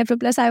was at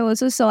Nephroplus, I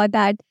also saw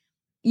that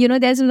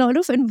there's a lot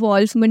of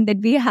involvement that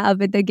we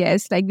have with the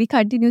guests. Like, we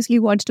continuously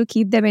want to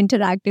keep them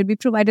interacted. We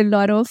provide a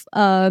lot of,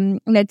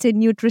 let's say,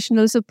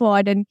 nutritional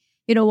support and,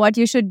 what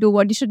you should do,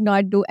 what you should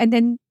not do. And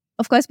then,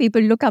 of course,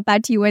 people look up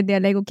at you and they're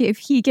like, okay, if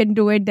he can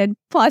do it, then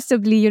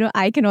possibly,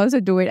 I can also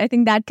do it. I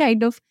think that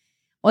kind of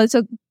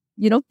also,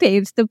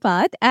 paves the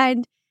path.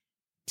 And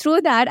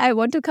through that, I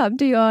want to come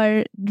to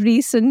your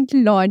recent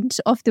launch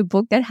of the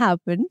book that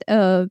happened.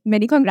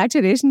 Many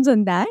congratulations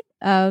on that.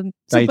 Thank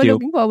Super you.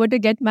 looking forward to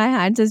get my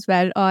hands as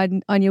well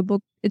on your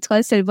book. It's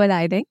called Silver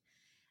Lining.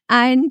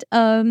 And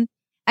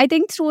I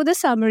think through the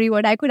summary,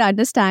 what I could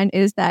understand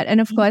is that,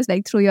 and of course,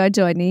 like through your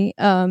journey,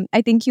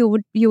 I think you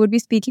would be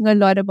speaking a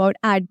lot about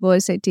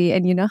adversity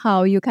and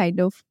how you kind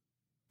of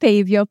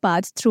pave your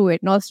path through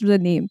it, not through the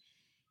name.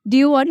 Do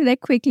you want to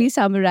like quickly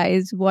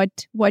summarize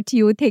what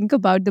you think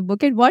about the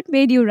book and what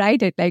made you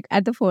write it like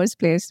at the first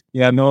place?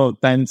 Yeah, no,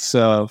 thanks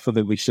for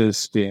the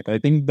wishes, Jay. I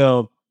think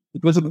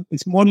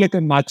it's more like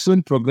a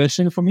natural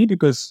progression for me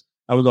because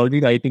I was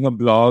already writing a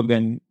blog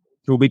and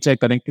through which I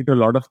connected to a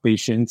lot of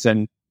patients,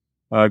 and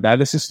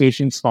dialysis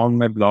patients found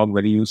my blog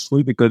very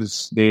useful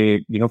because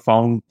they,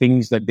 found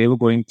things that they were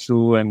going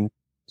through and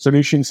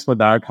solutions for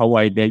that, how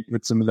I dealt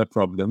with similar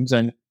problems.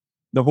 And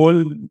the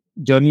whole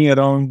journey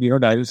around,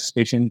 dialysis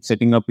patients,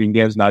 setting up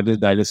India's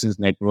largest dialysis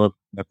network,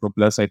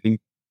 NephroPlus, I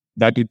think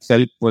that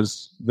itself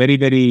was very,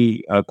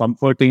 very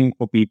comforting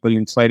for people,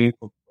 inspiring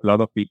for a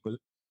lot of people.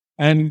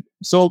 And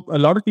so a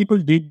lot of people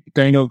did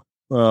kind of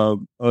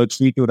urge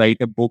me to write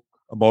a book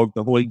about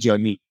the whole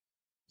journey.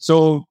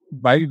 So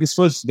while this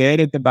was there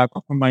at the back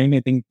of my mind,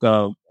 I think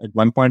at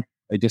one point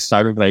I just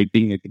started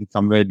writing, I think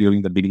somewhere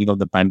during the beginning of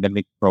the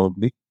pandemic,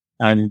 probably.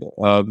 And,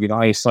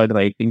 I started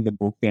writing the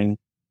book, and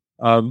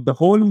the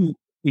whole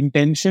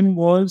intention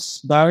was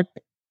that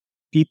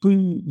people,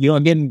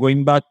 again,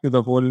 going back to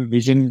the whole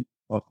vision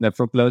of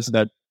NephroPlus,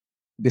 that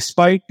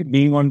despite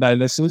being on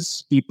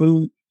dialysis,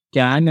 people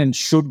can and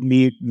should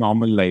lead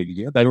normal lives.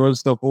 Yeah? That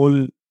was the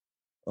whole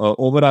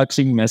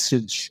overarching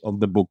message of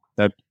the book,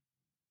 that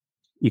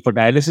if a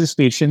dialysis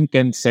patient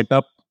can set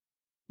up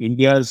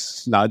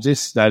India's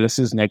largest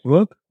dialysis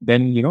network,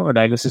 then, a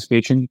dialysis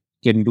patient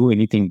can do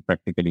anything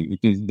practically. It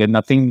is there,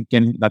 nothing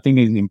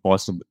is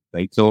impossible,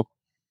 right? So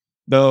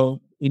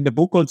in the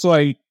book also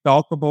I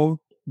talk about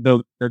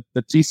the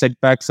three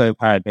setbacks I've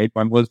had, right?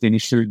 One was the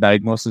initial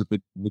diagnosis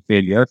with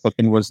failure.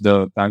 Second was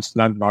the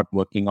transplant not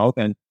working out.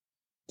 And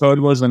third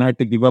was when I had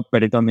to give up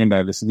peritoneal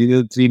dialysis. These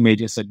are the three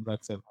major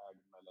setbacks I've had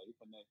in my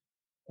life.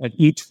 And at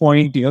each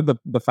point,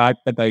 the fact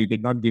that I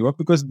did not give up,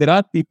 because there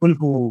are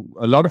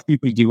a lot of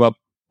people give up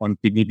on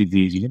kidney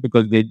disease,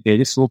 because they're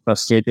just so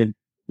frustrated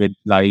with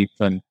life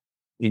and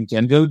in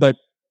general that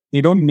they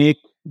don't make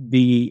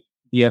the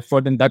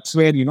effort, and that's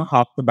where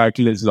half the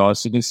battle is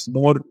lost. It is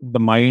more the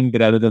mind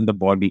rather than the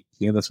body.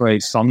 That's why I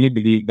strongly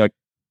believe that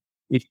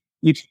if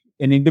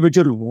an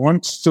individual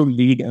wants to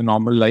lead a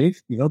normal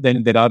life,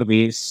 then there are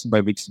ways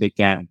by which they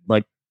can.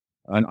 But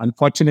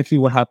unfortunately,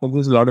 what happens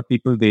is a lot of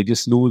people, they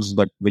just lose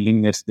that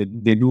willingness,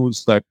 they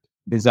lose that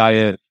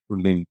desire to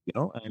live.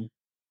 And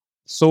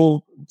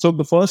so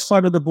the first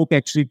part of the book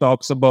actually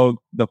talks about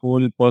the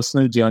whole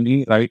personal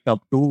journey right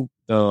up to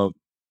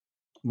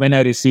when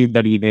I received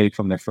that email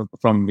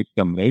from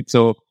Victim, right?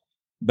 So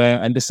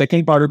the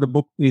second part of the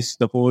book is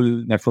the whole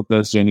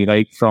NephroPlus journey,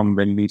 right from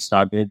when we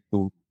started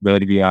to where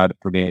we are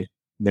today,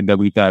 then the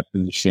Vita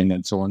acquisition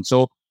and so on.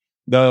 So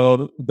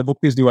the book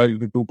is divided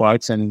into two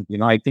parts, and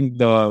I think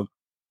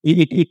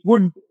it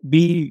would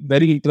be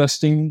very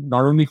interesting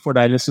not only for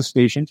dialysis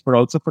patients but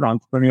also for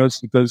entrepreneurs,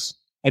 because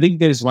I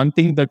think there is one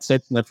thing that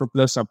sets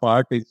NephroPlus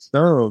apart. It's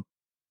the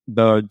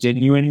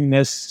genuine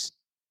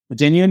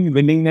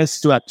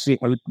willingness to actually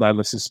help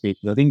dialysis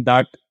patients. I think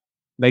that,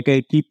 like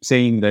I keep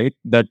saying, right,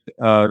 that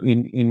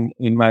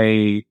in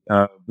my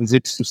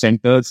visits to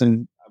centers,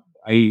 and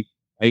I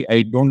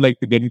don't like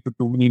to get into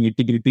too many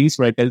nitty-gritties,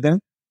 but I tell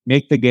them,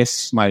 make the guests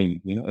smile.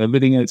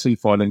 Everything else will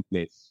fall in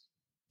place.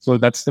 So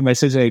that's the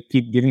message I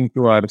keep giving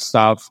to our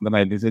staff when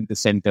I visit the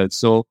centers.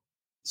 So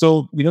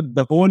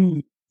the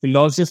whole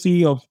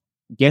philosophy of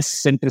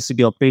guest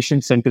centricity or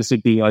patient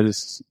centricity,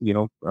 as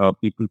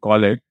people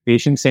call it,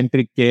 patient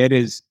centric care,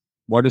 is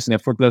what is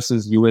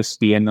NephroPlus's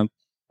USP. And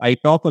I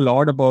talk a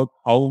lot about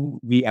how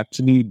we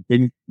actually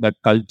build that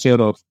culture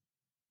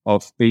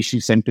of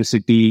patient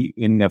centricity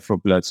in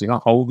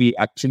NephroPlus. How we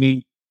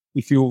actually,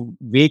 if you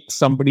wake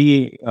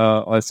somebody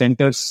or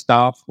center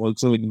staff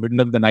also in the middle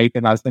of the night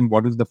and ask them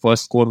what is the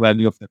first core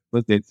value of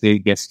NephroPlus, they say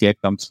guest care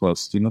comes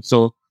first.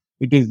 So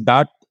it is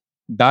that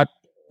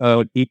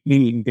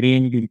deeply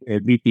ingrained in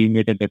every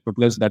teammate at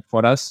NephroPlus that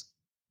for us,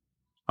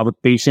 our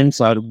patients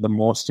are the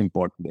most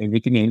important.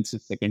 Everything else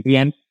is secondary.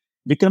 And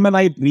Vikram and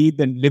I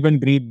live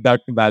and breathe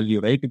that value,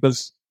 right?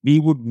 Because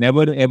we would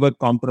never ever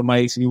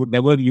compromise. We would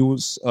never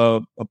use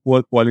a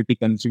poor quality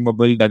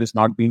consumable that is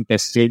not being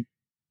tested,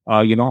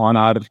 on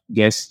our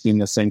guests in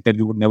the center.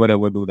 We would never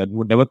ever do that. We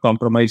would never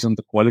compromise on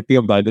the quality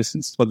of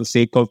dialysis for the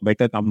sake of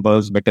better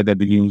numbers, better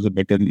revenues,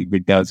 better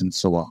EBITDAs, and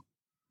so on.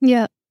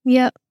 Yeah,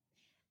 yeah.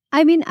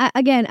 I mean,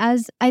 again,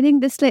 as I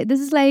think this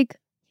is like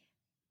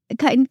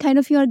kind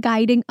of your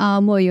guiding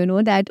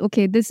armor, that,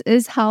 okay, this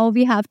is how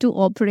we have to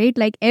operate.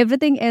 Like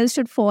everything else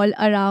should fall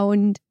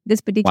around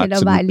this particular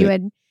Absolutely.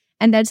 value,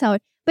 and that's how.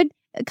 But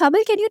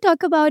Kamal, can you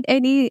talk about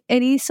any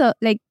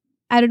like,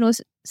 I don't know,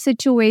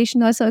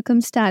 situation or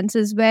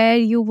circumstances where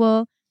you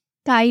were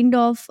kind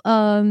of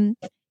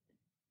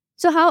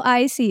so how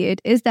I see it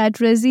is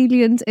that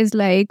resilience is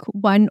like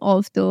one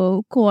of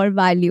the core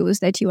values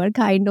that you are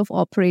kind of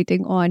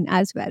operating on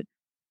as well.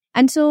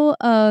 And so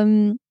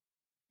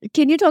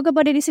can you talk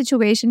about any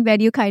situation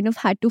where you kind of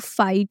had to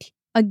fight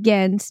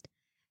against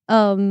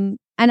an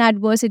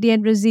adversity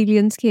and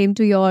resilience came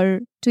to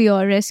your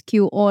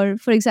rescue? Or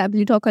for example,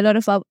 you talk a lot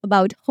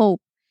about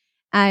hope,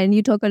 and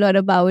you talk a lot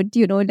about,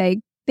 like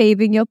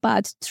paving your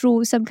path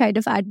through some kind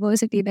of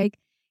adversity. Like,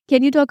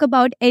 can you talk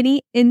about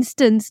any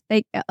instance,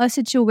 like a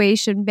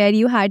situation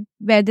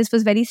where this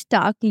was very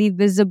starkly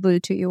visible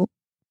to you?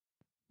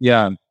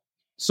 Yeah.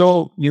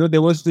 So,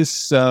 there was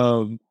this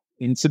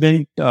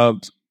incident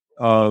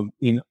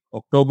in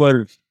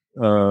October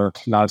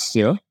last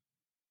year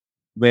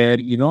where,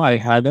 I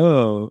had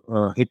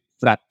a hip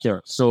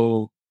fracture.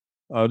 So,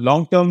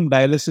 long-term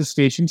dialysis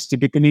patients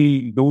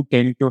typically do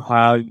tend to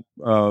have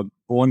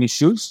bone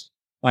issues.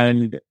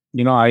 And,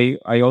 I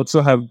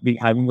also have been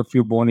having a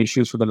few bone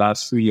issues for the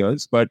last few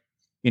years. But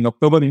in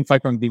October, in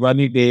fact, on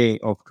Diwali day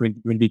of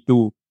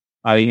 2022,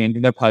 I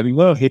ended up having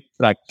a hip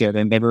fracture.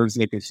 And that was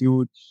like a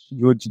huge,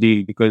 huge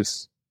deal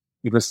because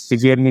it was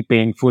severely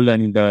painful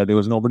and there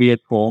was nobody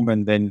at home.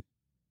 And then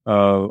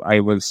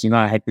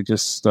I had to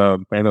just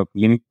kind of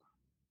limp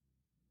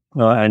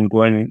and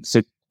go and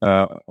sit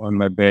on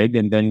my bed.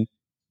 And then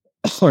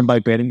when my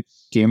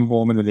parents came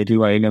home in a little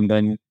while, and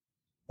then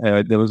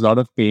there was a lot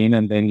of pain.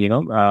 And then,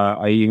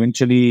 I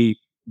eventually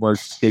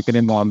was taken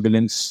in the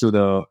ambulance to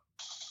the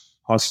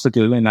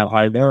hospital and I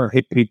had a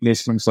hip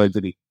replacement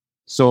surgery.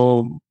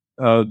 So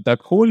that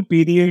whole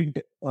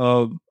period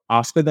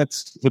after that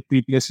hip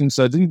replacement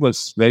surgery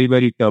was very,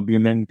 very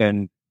turbulent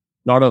and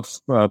a lot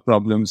of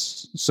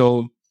problems.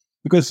 So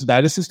because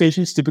dialysis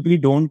patients typically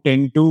don't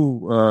tend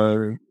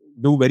to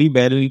do very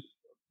well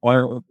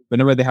or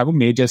whenever they have a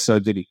major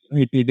surgery,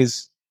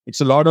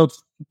 it's a lot of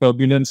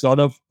turbulence, a lot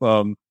of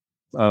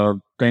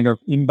kind of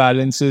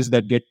imbalances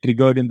that get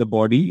triggered in the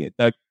body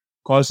that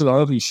caused a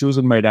lot of issues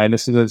with my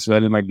dialysis as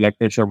well. My blood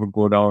pressure would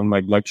go down,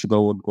 my blood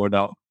sugar would go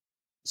down.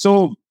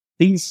 So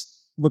things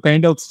were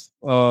kind of,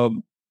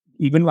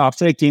 even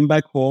after I came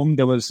back home,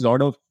 there was a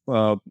lot of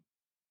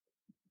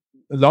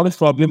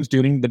problems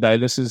during the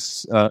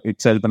dialysis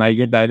itself. And I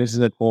get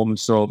dialysis at home.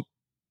 So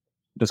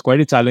it was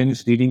quite a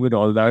challenge dealing with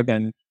all that.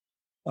 And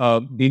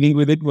dealing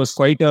with it was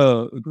it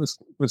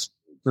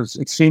was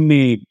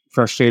extremely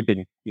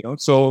frustrating,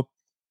 So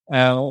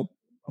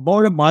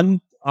about a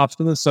month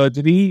after the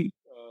surgery,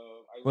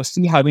 I was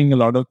still having a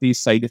lot of these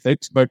side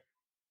effects, but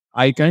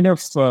I kind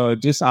of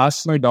just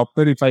asked my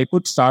doctor if I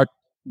could start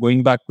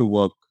going back to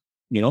work,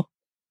 you know.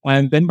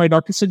 And then my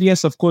doctor said,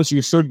 yes, of course,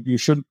 you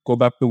should go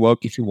back to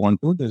work if you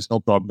want to. There's no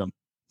problem.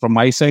 From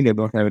my side, I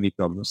don't have any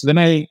problems. So then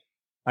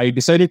I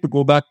decided to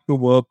go back to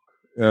work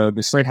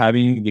despite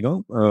having,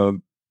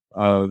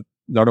 a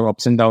lot of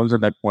ups and downs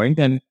at that point.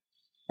 And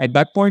at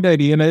that point, I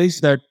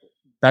realized that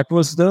that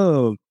was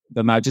the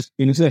magic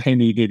things that I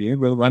needed.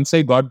 Well, once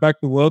I got back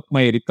to work,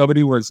 my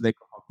recovery was like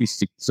a hockey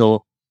stick.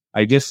 So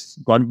I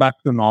just got back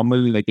to normal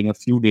like in a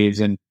few days,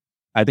 and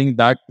I think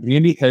that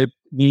really helped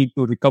me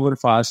to recover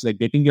fast. Like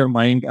getting your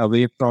mind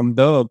away from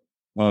the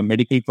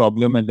medical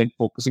problem and then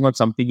focusing on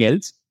something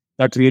else,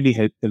 that really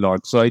helped a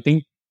lot. So I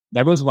think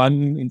that was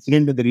one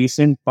incident in the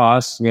recent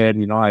past where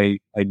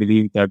I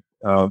believe that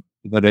the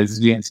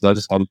resilience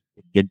does help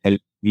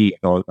me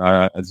at all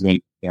as well.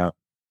 Yeah.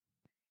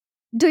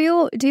 Do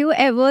you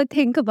ever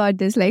think about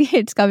this? Like,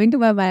 it's coming to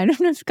my mind. I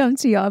don't know if it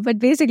comes to you, but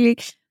basically,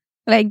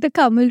 like the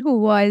Kamal who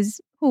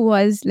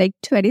was like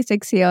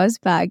 26 years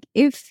back,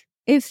 if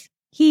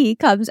he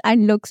comes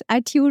and looks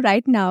at you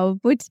right now,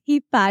 would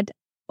he pat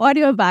on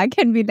your back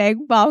and be like,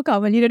 "Wow,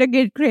 Kamal, you did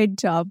a great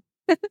job"?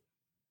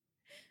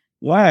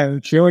 Well,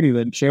 sure,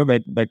 even sure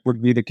that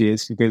would be the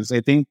case because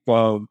I think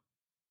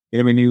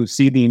when you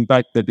see the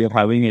impact that they're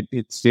having,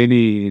 it's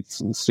really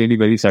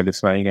very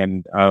satisfying.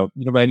 And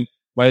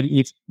while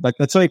it's like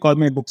that's why I call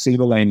my book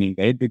Silver Lining,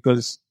 right?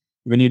 Because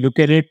when you look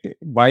at it,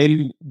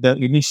 while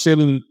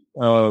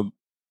uh,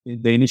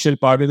 the initial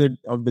part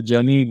of the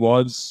journey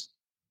was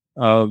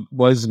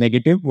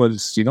negative,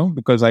 was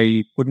because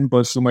I couldn't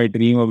pursue my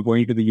dream of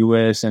going to the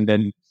US and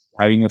then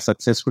having a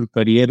successful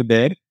career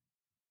there.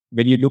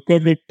 When you look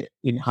at it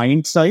in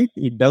hindsight,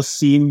 it does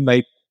seem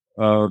like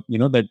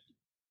that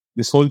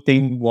this whole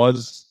thing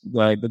was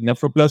the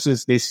Nephroplus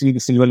is basically the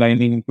silver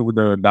lining to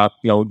the dark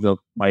clouds of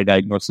my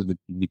diagnosis with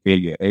kidney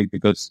failure, right?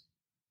 Because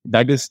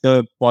that is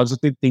the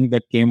positive thing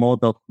that came out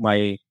of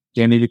my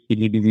genetic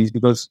kidney disease.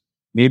 Because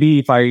maybe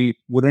if I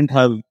wouldn't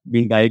have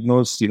been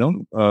diagnosed,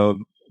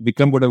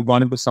 Vikram would have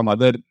gone into some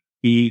other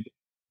field,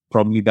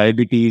 probably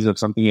diabetes or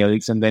something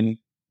else, and then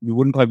we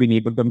wouldn't have been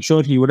able to. I'm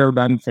sure he would have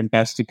done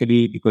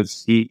fantastically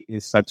because he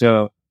is such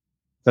an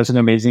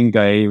amazing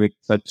guy with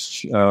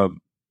such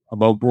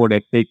above board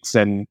ethics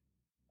and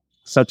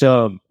such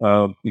a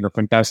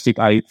fantastic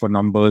eye for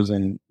numbers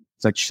and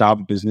such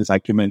sharp business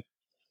acumen.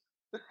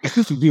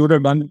 We would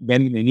have done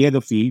well in any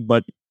other field,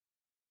 but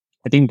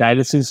I think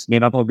dialysis may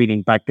not have been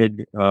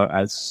impacted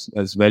as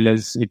well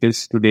as it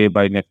is today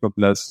by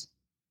NephroPlus.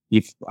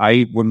 if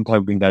I wouldn't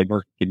have been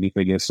diagnosed with kidney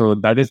failure. So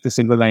that is the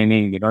silver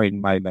lining,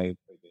 in my life,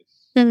 I guess.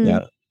 Hmm.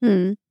 Yeah.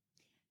 Hmm.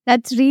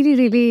 That's really,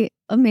 really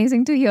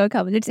amazing to hear,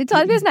 Kamal. It's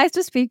always nice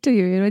to speak to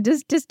you,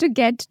 just to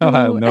get to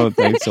No,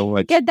 thanks so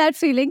much. get that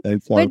feeling.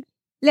 Thanks But for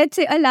let's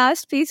say a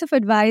last piece of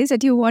advice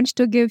that you want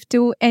to give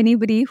to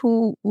anybody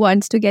who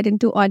wants to get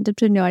into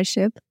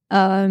entrepreneurship.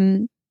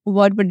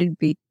 What would it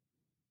be?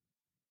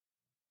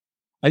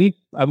 I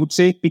would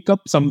say pick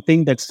up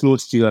something that's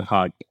close to your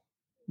heart.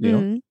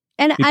 Mm.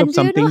 And Pick up do you know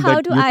something that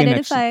how to you can actually.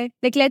 identify?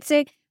 Like, let's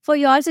say for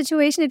your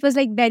situation, it was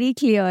like very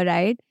clear,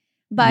 right?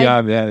 But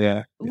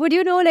Yeah. would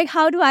you know like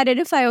how to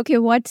identify? Okay,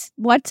 what's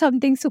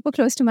something super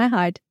close to my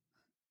heart?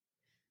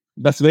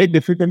 That's very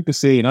difficult to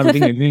say. I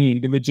think every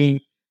individual,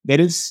 there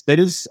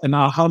is an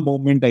aha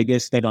moment, I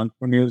guess, that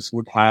entrepreneurs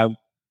would have,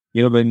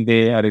 when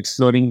they are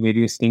exploring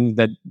various things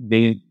that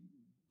they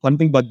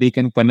something, but they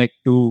can connect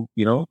to,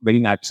 very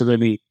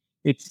naturally.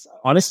 It's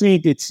honestly,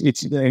 it's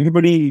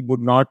everybody would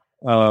not,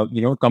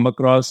 come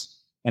across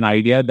an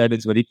idea that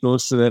is very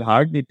close to their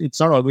heart. It's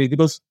not always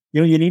because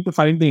you need to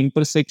find the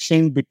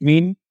intersection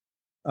between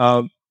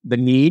uh, the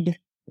need,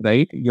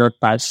 right? Your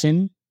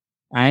passion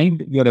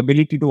and your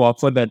ability to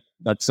offer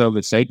that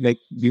service, right? Like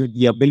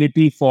the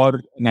ability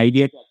for an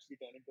idea to actually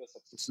turn into a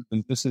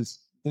successful business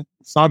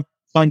it's not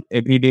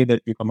every day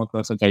that you come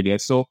across such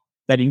ideas. So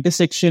that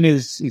intersection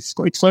is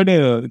quite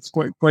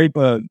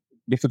a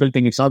difficult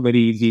thing. It's not very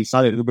easy. It's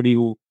not everybody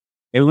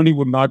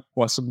would not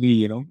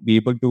possibly be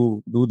able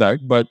to do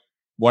that. But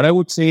what I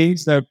would say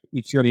is that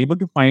if you're able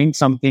to find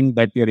something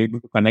that you're able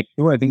to connect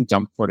to, I think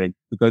jump for it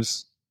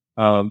because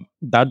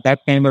that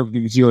kind of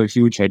gives you a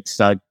huge head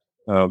start,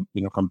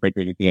 compared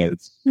to anything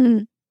else. Hmm.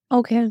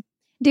 Okay.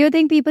 Do you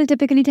think people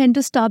typically tend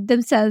to stop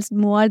themselves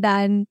more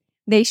than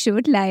they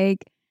should?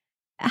 Like,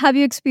 have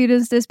you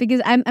experienced this?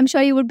 Because I'm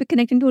sure you would be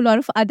connecting to a lot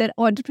of other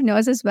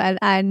entrepreneurs as well.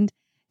 And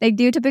like,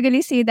 do you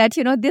typically see that,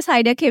 this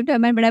idea came to my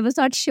mind, but I was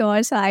not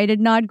sure. So I did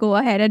not go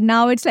ahead. And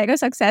now it's like a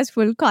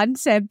successful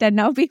concept. And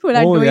now people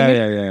are Oh doing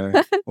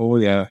yeah. Oh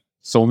yeah.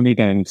 So many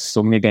times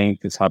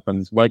this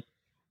happens. But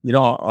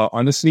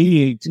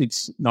honestly,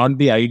 it's not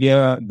the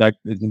idea that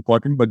is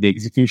important, but the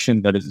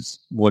execution that is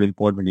more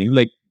important.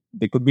 Like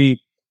there could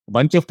be a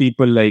bunch of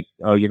people like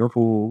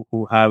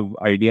who have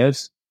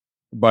ideas,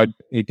 but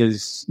it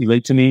is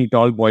eventually it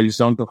all boils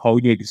down to how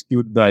you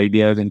execute the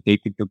ideas and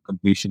take it to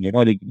completion.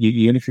 Like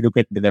even if you look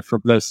at the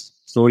Nephroplus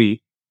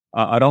story,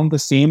 around the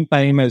same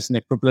time as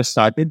Nephroplus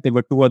started, there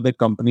were two other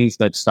companies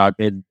that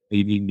started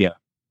in India.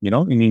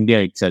 In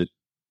India itself.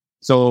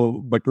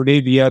 So, but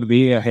today we are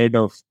way ahead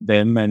of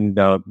them, and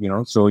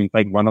so in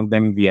fact, one of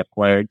them we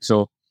acquired.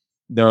 So,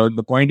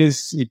 the point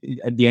is,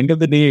 at the end of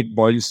the day, it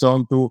boils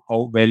down to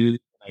how well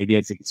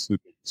ideas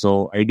executed.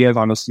 So, ideas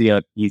honestly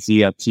are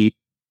easy, are cheap,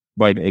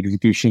 but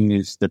execution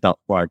is the tough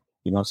part.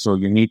 So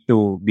you need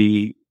to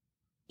be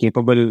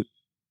capable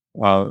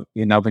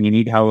enough, and you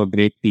need to have a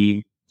great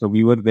team. So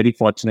we were very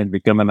fortunate,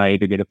 Vikram and I,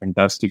 to get a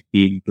fantastic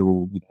team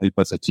to help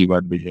us achieve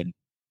our vision.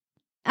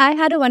 I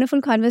had a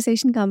wonderful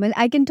conversation, Kamal.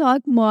 I can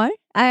talk more.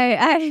 I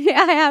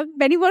have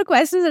many more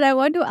questions that I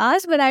want to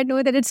ask, but I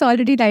know that it's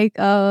already like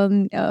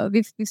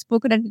we've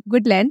spoken at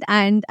good length,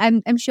 and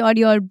I'm sure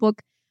your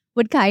book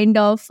would kind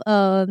of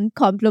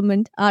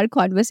complement our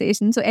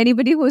conversation. So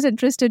anybody who's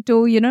interested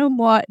to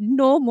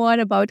know more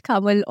about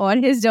Kamal or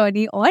his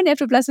journey or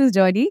Nephroplus's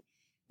journey,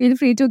 feel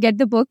free to get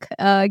the book,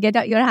 get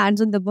out your hands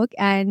on the book,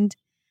 and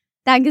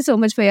thank you so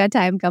much for your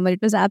time, Kamal.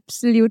 It was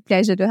absolute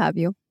pleasure to have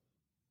you.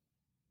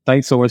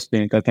 Thanks so much,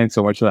 Priyanka. Thanks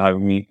so much for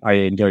having me. I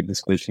enjoyed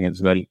this question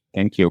as well.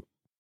 Thank you.